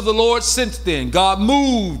voice of the Lord since then. God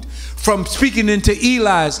moved from speaking into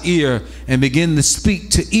Eli's ear and began to speak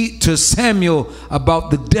to Samuel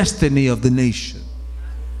about the destiny of the nation.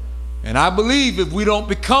 And I believe if we don't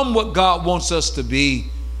become what God wants us to be,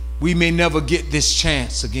 we may never get this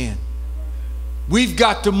chance again. We've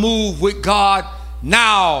got to move with God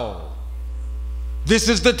now. This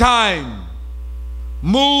is the time.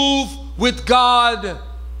 Move with God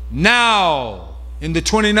now. In the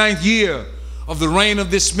 29th year of the reign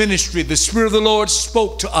of this ministry, the Spirit of the Lord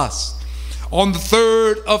spoke to us on the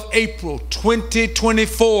 3rd of April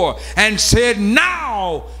 2024 and said,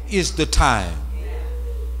 now is the time.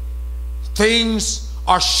 Things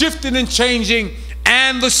are shifting and changing,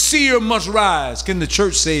 and the seer must rise. Can the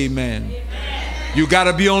church say amen? Amen. You got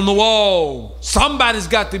to be on the wall. Somebody's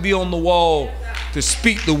got to be on the wall to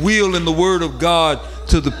speak the will and the word of God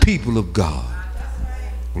to the people of God.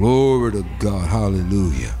 Glory to God.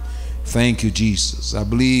 Hallelujah. Thank you, Jesus. I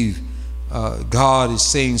believe God is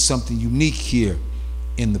saying something unique here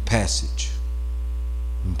in the passage.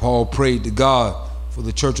 And Paul prayed to God for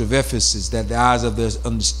the church of Ephesus that the eyes of their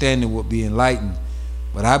understanding would be enlightened.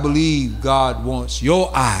 But I believe God wants your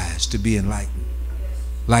eyes to be enlightened,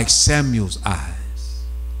 like Samuel's eyes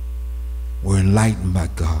were enlightened by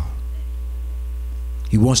God.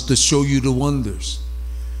 He wants to show you the wonders.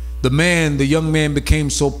 The young man became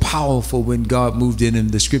so powerful when God moved in him.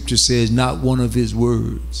 The scripture says not one of his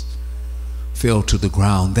words fell to the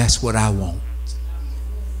ground. That's what I want.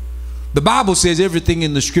 The Bible says everything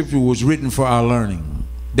in the scripture was written for our learning,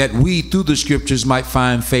 that we through the scriptures might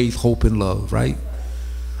find faith, hope, and love, right?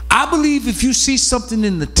 I believe if you see something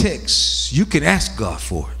in the text, you can ask God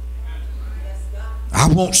for it.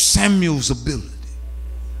 I want Samuel's ability.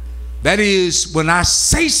 That is, when I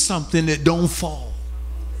say something, it don't fall.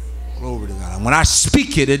 Glory to God. When I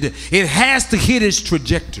speak it, it has to hit its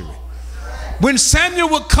trajectory. When Samuel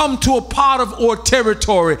would come to a part of or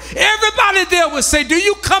territory, everybody there would say, do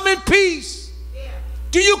you come in peace?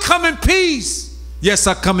 Do you come in peace? Yes,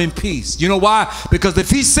 I come in peace. You know why? Because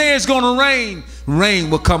if he says it's going to rain,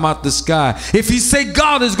 rain will come out the sky. If he say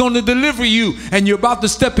God is going to deliver you and you're about to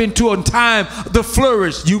step into a time to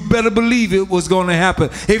flourish, you better believe it was going to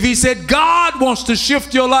happen. If he said God wants to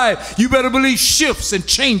shift your life, you better believe shifts and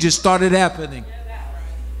changes started happening.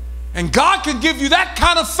 And God can give you that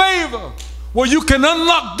kind of favor where you can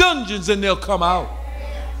unlock dungeons and they'll come out.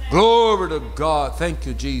 Glory to God. Thank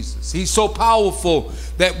you, Jesus. He's so powerful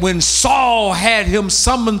that when Saul had him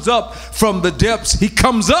summoned up from the depths, he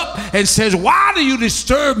comes up and says, why do you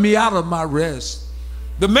disturb me out of my rest?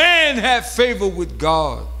 The man had favor with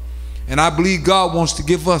God. And I believe God wants to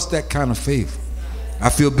give us that kind of favor. I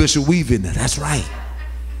feel Bishop Weave in there. That's right.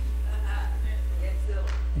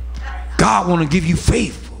 God want to give you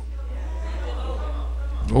favor.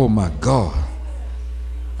 Oh my God.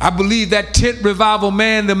 I believe that tent revival,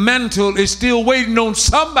 man, the mantle is still waiting on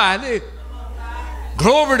somebody.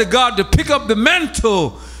 Glory to God to pick up the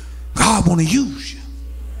mantle. God want to use you.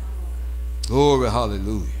 Glory,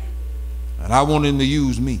 hallelujah. And I want him to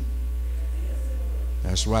use me.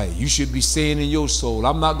 That's right. You should be saying in your soul,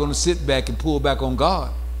 I'm not going to sit back and pull back on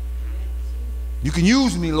God. You can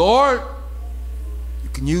use me, Lord. You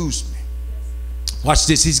can use me. Watch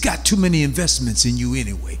this. He's got too many investments in you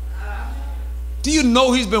anyway. Do you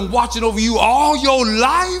know he's been watching over you all your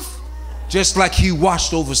life? Just like he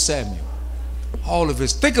watched over Samuel. All of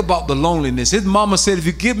his. Think about the loneliness. His mama said, if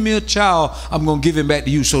you give me a child, I'm going to give him back to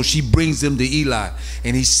you. So she brings him to Eli.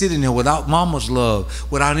 And he's sitting there without mama's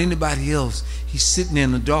love, without anybody else. He's sitting there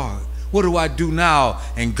in the dark. What do I do now?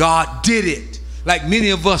 And God did it. Like many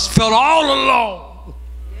of us felt all alone.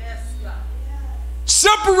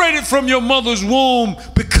 separated from your mother's womb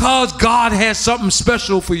because God has something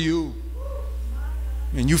special for you.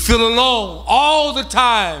 And you feel alone all the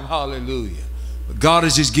time. Hallelujah. But God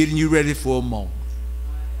is just getting you ready for a moment.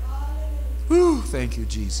 Whew, thank you,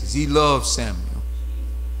 Jesus. He loves Samuel.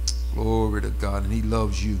 Glory to God. And he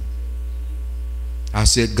loves you. I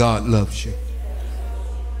said God loves you.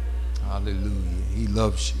 Hallelujah. He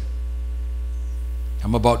loves you.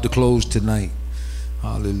 I'm about to close tonight.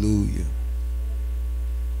 Hallelujah.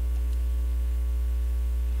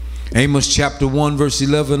 Amos chapter 1 verse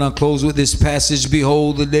 11. I'll close with this passage.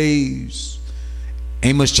 Behold the days.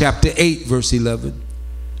 Amos chapter 8 verse 11.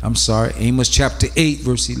 I'm sorry. Amos chapter 8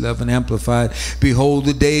 verse 11 amplified. Behold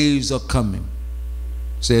the days are coming,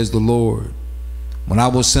 says the Lord, when I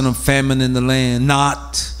will send a famine in the land,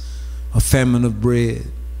 not a famine of bread,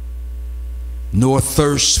 nor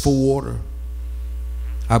thirst for water.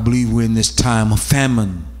 I believe we're in this time of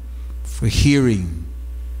famine for hearing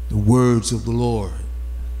the words of the Lord.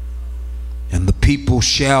 And the people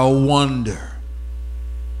shall wander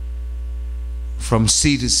from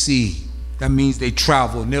sea to sea. That means they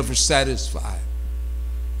travel, never satisfied.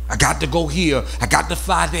 I got to go here. I got to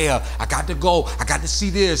fly there. I got to go. I got to see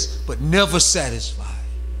this, but never satisfied.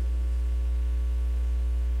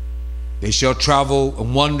 They shall travel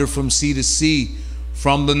and wander from sea to sea,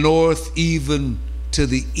 from the north even to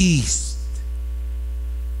the east.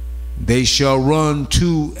 They shall run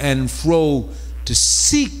to and fro to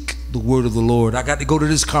seek the word of the Lord. I got to go to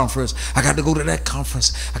this conference. I got to go to that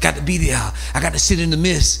conference. I got to be there. I got to sit in the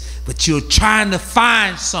midst. But you're trying to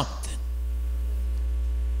find something.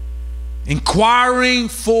 Inquiring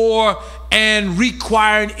for and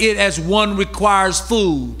requiring it as one requires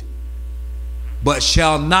food, but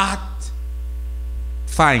shall not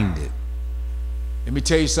find it. Let me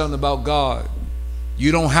tell you something about God.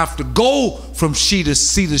 You don't have to go from sea to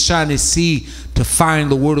shining sea to find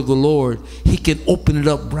the word of the Lord. He can open it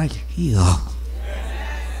up right here.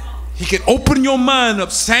 He can open your mind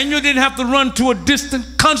up. Samuel didn't have to run to a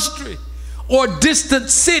distant country or a distant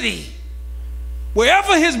city.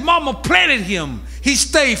 Wherever his mama planted him, he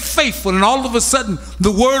stayed faithful, and all of a sudden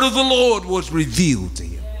the word of the Lord was revealed to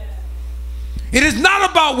him. It is not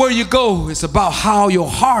about where you go, it's about how your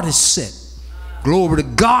heart is set. Glory to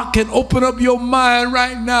God can open up your mind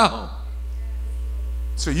right now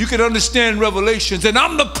so you can understand revelations. And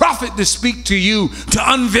I'm the prophet to speak to you, to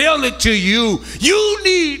unveil it to you. You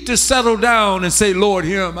need to settle down and say, Lord,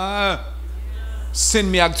 here am I.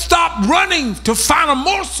 Send me out. Stop running to find a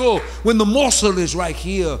morsel when the morsel is right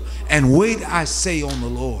here. And wait, I say, on the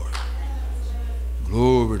Lord.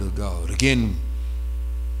 Glory to God. Again,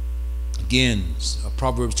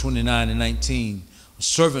 Proverbs 29 and 19. A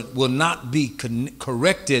servant will not be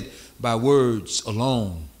corrected by words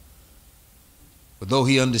alone, but though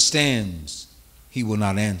he understands, he will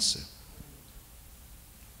not answer.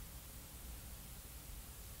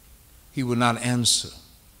 He will not answer,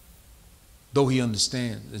 though he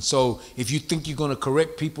understands. And so if you think you're going to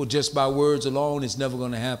correct people just by words alone, it's never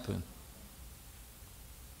going to happen.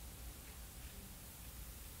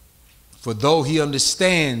 For though he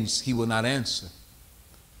understands, he will not answer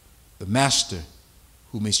the master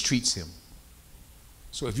who mistreats him.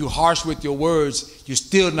 So if you're harsh with your words, you're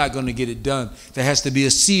still not going to get it done. There has to be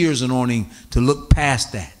a seer's anointing to look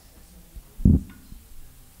past that.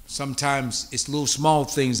 Sometimes it's little small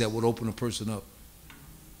things that would open a person up.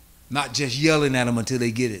 Not just yelling at them until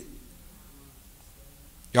they get it.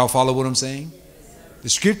 Y'all follow what I'm saying? The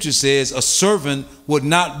scripture says a servant would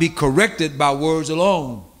not be corrected by words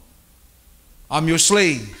alone. I'm your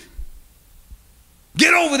slave.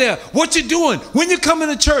 Get over there. What you doing? When you come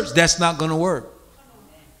into church, that's not going to work.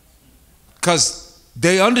 Because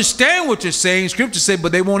they understand what you're saying, scripture says,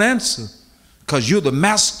 but they won't answer. Because you're the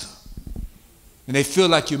master. And they feel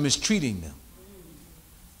like you're mistreating them.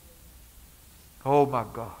 Oh my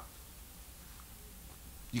God.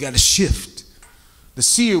 You got to shift. The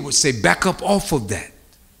seer would say, back up off of that.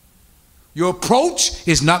 Your approach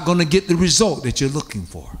is not going to get the result that you're looking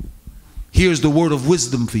for. Here's the word of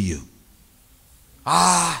wisdom for you.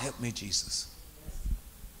 Help me, Jesus.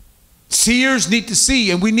 Seers need to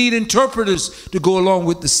see, and we need interpreters to go along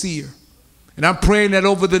with the seer. And I'm praying that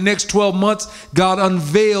over the next 12 months, God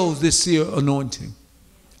unveils this seer anointing.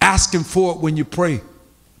 Ask him for it when you pray.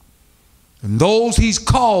 And those he's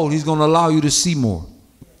called, he's going to allow you to see more.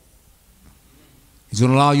 He's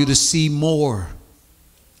going to allow you to see more.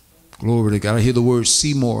 Glory to God. I hear the word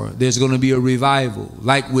see more. There's going to be a revival,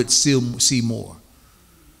 like with see more.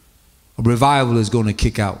 A revival is going to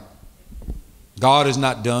kick out. God is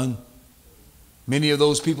not done. Many of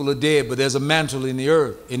those people are dead, but there's a mantle in the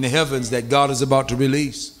earth, in the heavens, that God is about to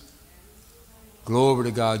release. Glory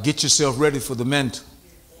to God. Get yourself ready for the mantle.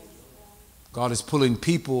 God is pulling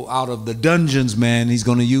people out of the dungeons, man. He's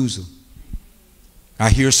going to use them. I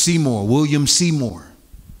hear Seymour, William Seymour.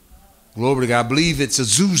 Glory to God. I believe it's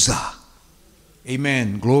Azusa.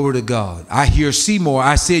 Amen. Glory to God. I hear Seymour.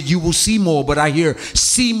 I said you will see more, but I hear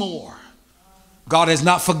Seymour. God has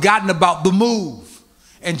not forgotten about the move.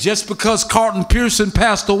 And just because Carlton Pearson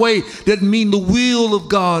passed away doesn't mean the will of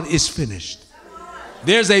God is finished.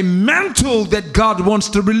 There's a mantle that God wants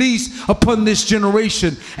to release upon this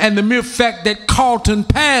generation. And the mere fact that Carlton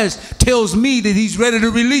passed tells me that he's ready to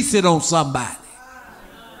release it on somebody.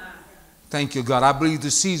 Thank you, God. I believe the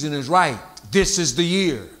season is right. This is the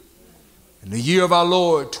year. In the year of our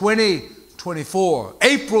Lord, 2024,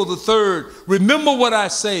 April the 3rd, remember what I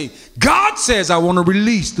say. God says, I want to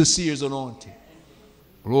release the seer's anointing.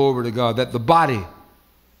 Glory to God, that the body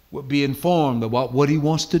will be informed about what he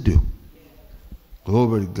wants to do.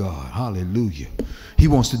 Glory to God. Hallelujah. He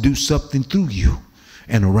wants to do something through you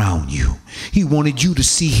and around you. He wanted you to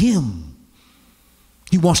see him.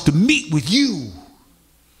 He wants to meet with you.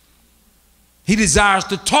 He desires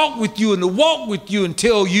to talk with you and to walk with you and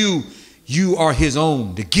tell you you are his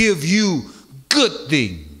own, to give you good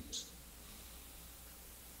things.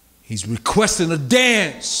 He's requesting a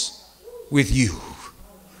dance with you.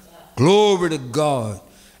 Glory to God.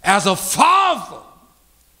 As a father,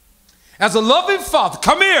 as a loving father,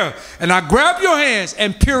 come here and I grab your hands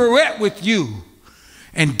and pirouette with you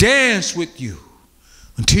and dance with you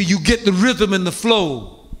until you get the rhythm and the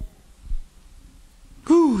flow.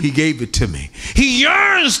 Whew, he gave it to me. He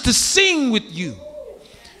yearns to sing with you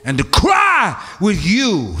and to cry with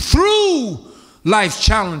you through life's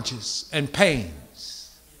challenges and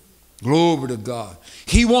pains. Glory to God.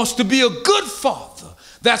 He wants to be a good father.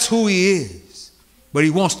 That's who he is. But he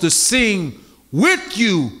wants to sing with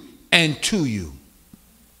you and to you.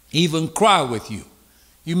 Even cry with you.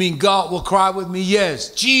 You mean God will cry with me?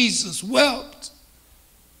 Yes. Jesus wept.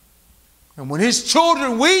 And when his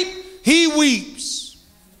children weep, he weeps.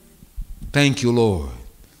 Thank you, Lord.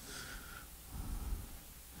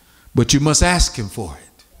 But you must ask him for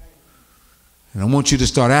it. And I want you to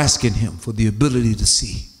start asking him for the ability to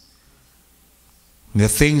see. And there are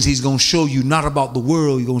things he's going to show you, not about the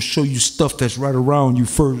world. He's going to show you stuff that's right around you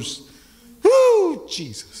first. Woo,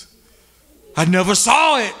 Jesus. I never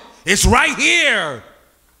saw it. It's right here.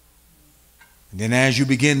 And then as you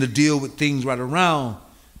begin to deal with things right around,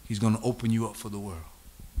 he's going to open you up for the world.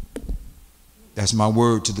 That's my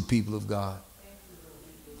word to the people of God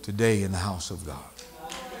today in the house of God.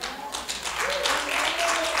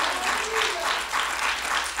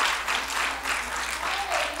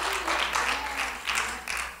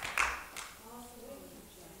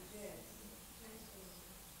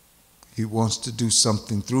 He wants to do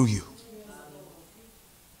something through you.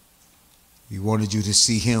 He wanted you to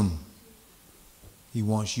see him. He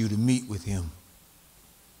wants you to meet with him.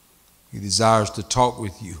 He desires to talk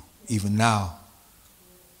with you even now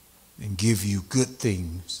and give you good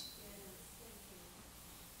things.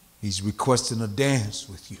 He's requesting a dance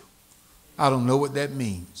with you. I don't know what that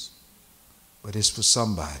means, but it's for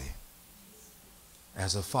somebody.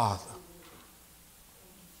 As a father,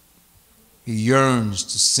 he yearns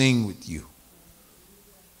to sing with you,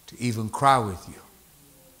 to even cry with you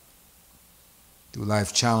through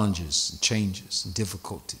life challenges and changes and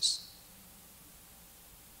difficulties.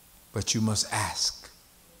 But you must ask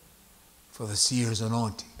for the seer's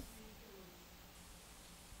anointing.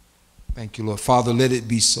 Thank you, Lord. Father, let it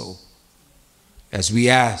be so. As we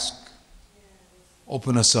ask,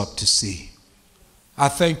 open us up to see. I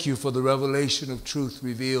thank you for the revelation of Truth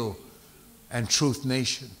Revealed and Truth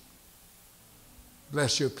Nation.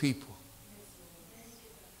 Bless your people.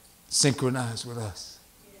 Synchronize with us.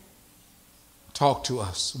 Talk to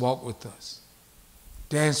us. Walk with us.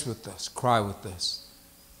 Dance with us. Cry with us.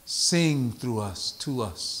 Sing through us, to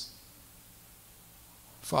us.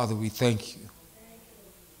 Father, we thank you.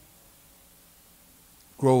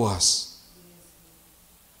 Grow us.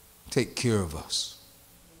 Take care of us.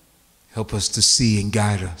 Help us to see and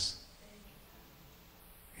guide us.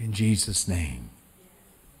 In Jesus' name,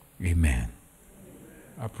 amen.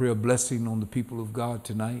 I pray a blessing on the people of God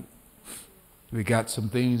tonight. We got some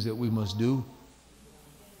things that we must do.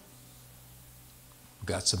 We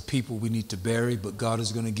got some people we need to bury, but God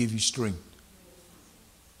is going to give you strength.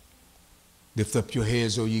 Lift up your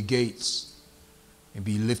heads, O ye gates, and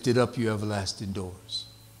be lifted up, you everlasting doors.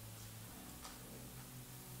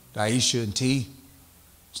 Daisha and T,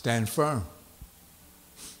 stand firm.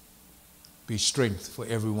 Be strength for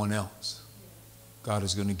everyone else. God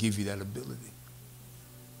is going to give you that ability.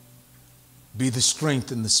 Be the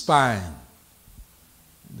strength in the spine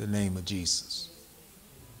in the name of Jesus.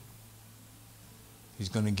 He's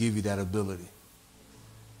going to give you that ability.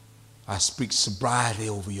 I speak sobriety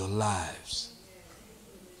over your lives.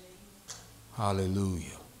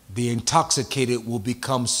 Hallelujah. The intoxicated will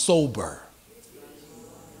become sober.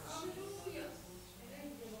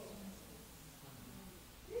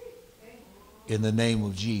 In the name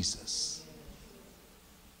of Jesus.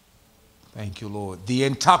 Thank you, Lord. The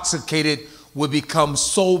intoxicated will become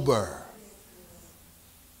sober.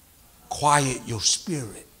 Quiet your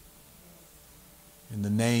spirit. In the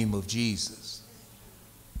name of Jesus.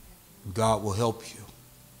 God will help you.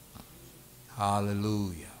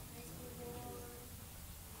 Hallelujah.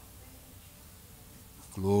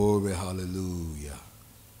 Glory, hallelujah.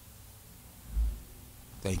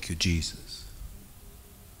 Thank you, Jesus.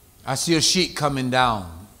 I see a sheet coming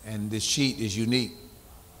down, and this sheet is unique.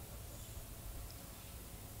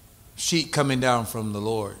 Sheet coming down from the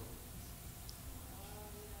Lord.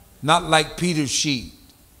 Not like Peter's sheet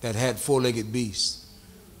that had four-legged beasts.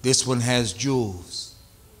 This one has jewels.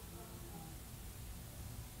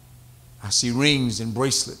 I see rings and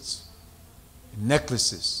bracelets and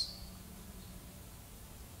necklaces.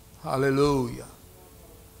 Hallelujah.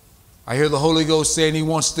 I hear the Holy Ghost saying he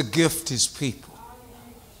wants to gift his people.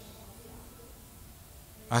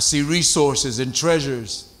 I see resources and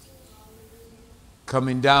treasures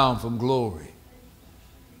coming down from glory.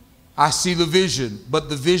 I see the vision, but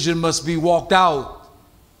the vision must be walked out.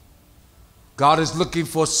 God is looking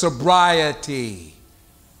for sobriety.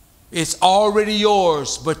 It's already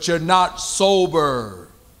yours, but you're not sober.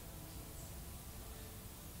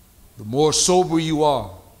 The more sober you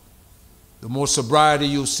are, the more sobriety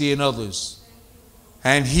you'll see in others.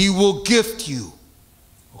 And he will gift you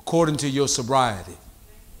according to your sobriety.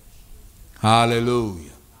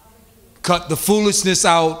 Hallelujah. Cut the foolishness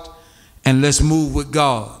out and let's move with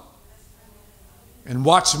God. And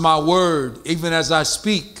watch my word, even as I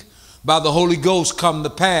speak, by the Holy Ghost come to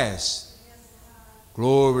pass.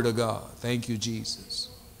 Glory to God. Thank you, Jesus.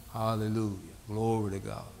 Hallelujah. Glory to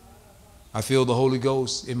God. I feel the Holy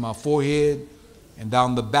Ghost in my forehead and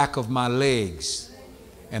down the back of my legs.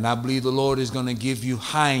 And I believe the Lord is going to give you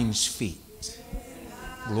hinds feet.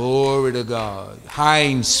 Glory to God.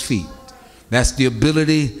 Hinds feet. That's the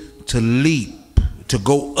ability to leap, to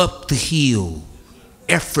go up the hill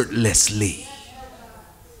effortlessly.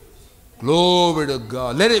 Glory to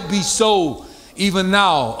God. Let it be so even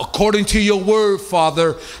now, according to your word,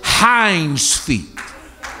 Father, hinds feet.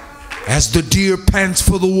 As the deer pants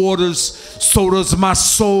for the waters, so does my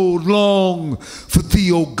soul long for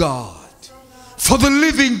thee, O God. For the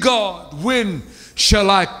living God, when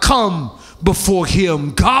shall I come before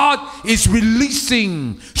him? God is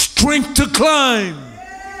releasing strength to climb.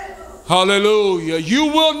 Hallelujah. You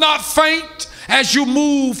will not faint as you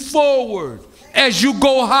move forward. As you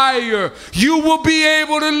go higher, you will be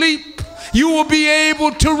able to leap. You will be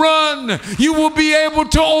able to run. You will be able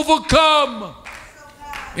to overcome.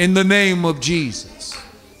 In the name of Jesus.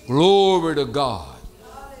 Glory to God.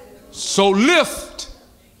 So lift.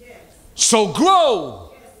 So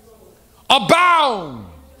grow. Abound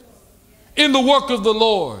in the work of the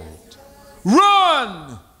Lord.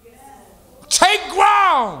 Run. Take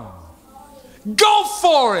ground. Go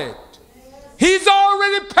for it. He's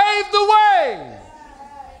already paved the way.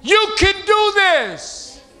 You can do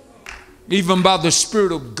this. Even by the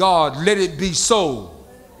Spirit of God, let it be so.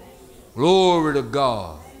 Glory to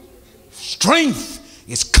God. Strength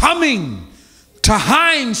is coming to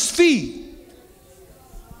hinds feet.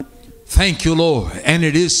 Thank you, Lord. And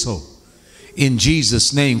it is so. In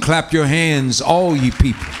Jesus' name. Clap your hands, all ye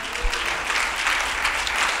people.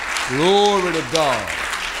 Glory to God.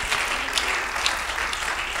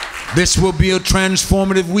 This will be a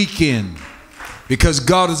transformative weekend because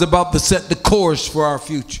God is about to set the course for our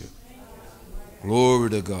future. Glory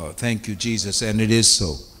to God. Thank you, Jesus. And it is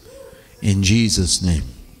so. In Jesus' name.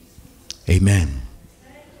 Amen.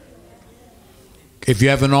 If you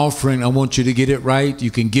have an offering, I want you to get it right. You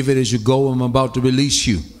can give it as you go. I'm about to release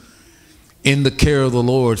you in the care of the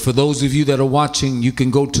Lord. For those of you that are watching, you can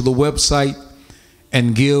go to the website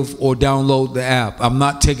and give or download the app. I'm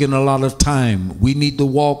not taking a lot of time. We need to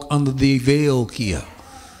walk under the veil here.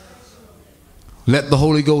 Let the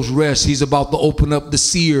Holy Ghost rest. He's about to open up the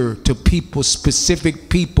seer to people, specific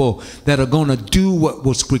people that are going to do what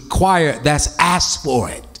was required. That's asked for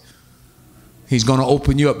it. He's going to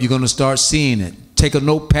open you up. You're going to start seeing it. Take a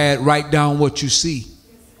notepad, write down what you see.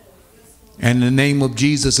 And the name of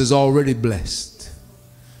Jesus is already blessed.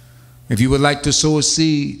 If you would like to sow a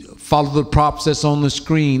seed, follow the props that's on the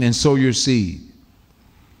screen and sow your seed.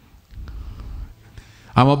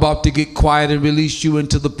 I'm about to get quiet and release you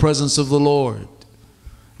into the presence of the Lord.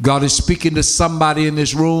 God is speaking to somebody in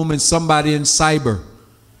this room and somebody in cyber.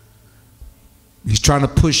 He's trying to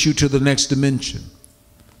push you to the next dimension.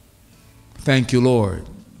 Thank you, Lord.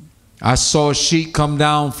 I saw a sheet come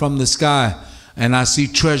down from the sky, and I see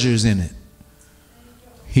treasures in it.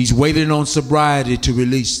 He's waiting on sobriety to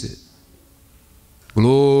release it.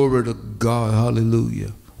 Glory to God.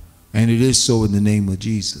 Hallelujah. And it is so in the name of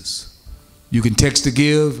Jesus. You can text to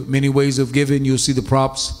give, many ways of giving. You'll see the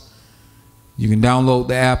props. You can download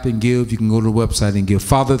the app and give. You can go to the website and give.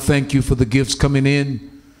 Father, thank you for the gifts coming in.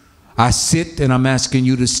 I sit and I'm asking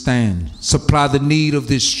you to stand. Supply the need of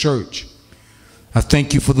this church. I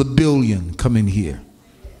thank you for the billion coming here.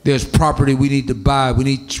 There's property we need to buy. We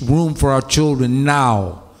need room for our children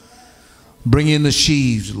now. Bring in the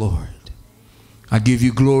sheaves, Lord. I give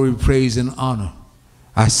you glory, praise, and honor.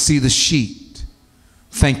 I see the sheet.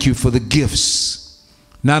 Thank you for the gifts.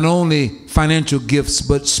 Not only financial gifts,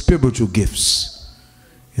 but spiritual gifts.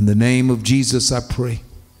 In the name of Jesus, I pray.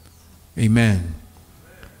 Amen.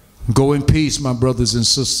 Go in peace, my brothers and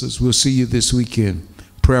sisters. We'll see you this weekend.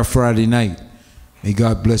 Prayer Friday night. May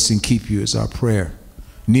God bless and keep you is our prayer.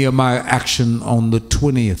 Nehemiah action on the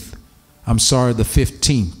 15th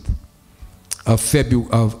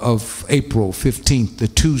of April 15th, the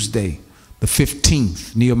Tuesday, the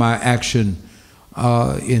 15th. Nehemiah action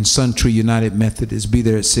in Suntree United Methodist. Be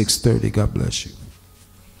there at 6:30. God bless you.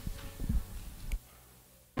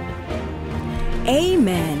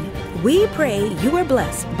 Amen. We pray you are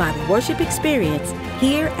blessed by the worship experience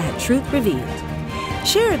here at Truth Revealed.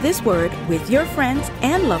 Share this word with your friends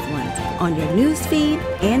and loved ones on your news feed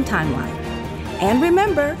and timeline. And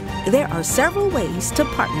remember, there are several ways to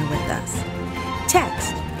partner with us.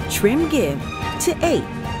 Text Trim Give to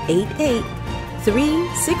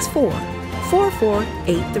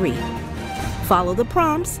 888-364-4483. Follow the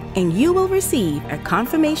prompts and you will receive a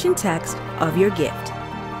confirmation text of your gift.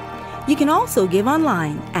 You can also give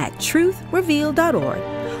online at truthrevealed.org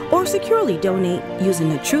or securely donate using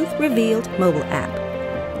the Truth Revealed mobile app.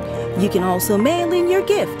 You can also mail in your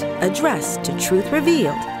gift addressed to Truth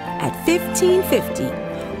Revealed at 1550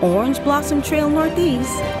 Orange Blossom Trail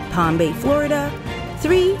Northeast, Palm Bay, Florida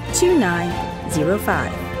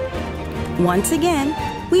 32905. Once again,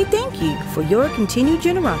 we thank you for your continued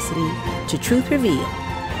generosity to Truth Revealed.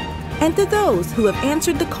 And to those who have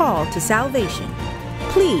answered the call to salvation,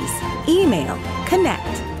 please email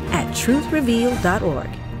connect@truthrevealed.org.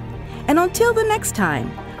 And until the next time,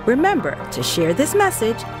 remember to share this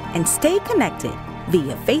message and stay connected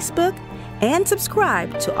via Facebook and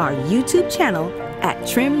subscribe to our YouTube channel at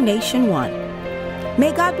Trim Nation 1.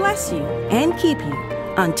 May God bless you and keep you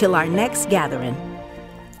until our next gathering.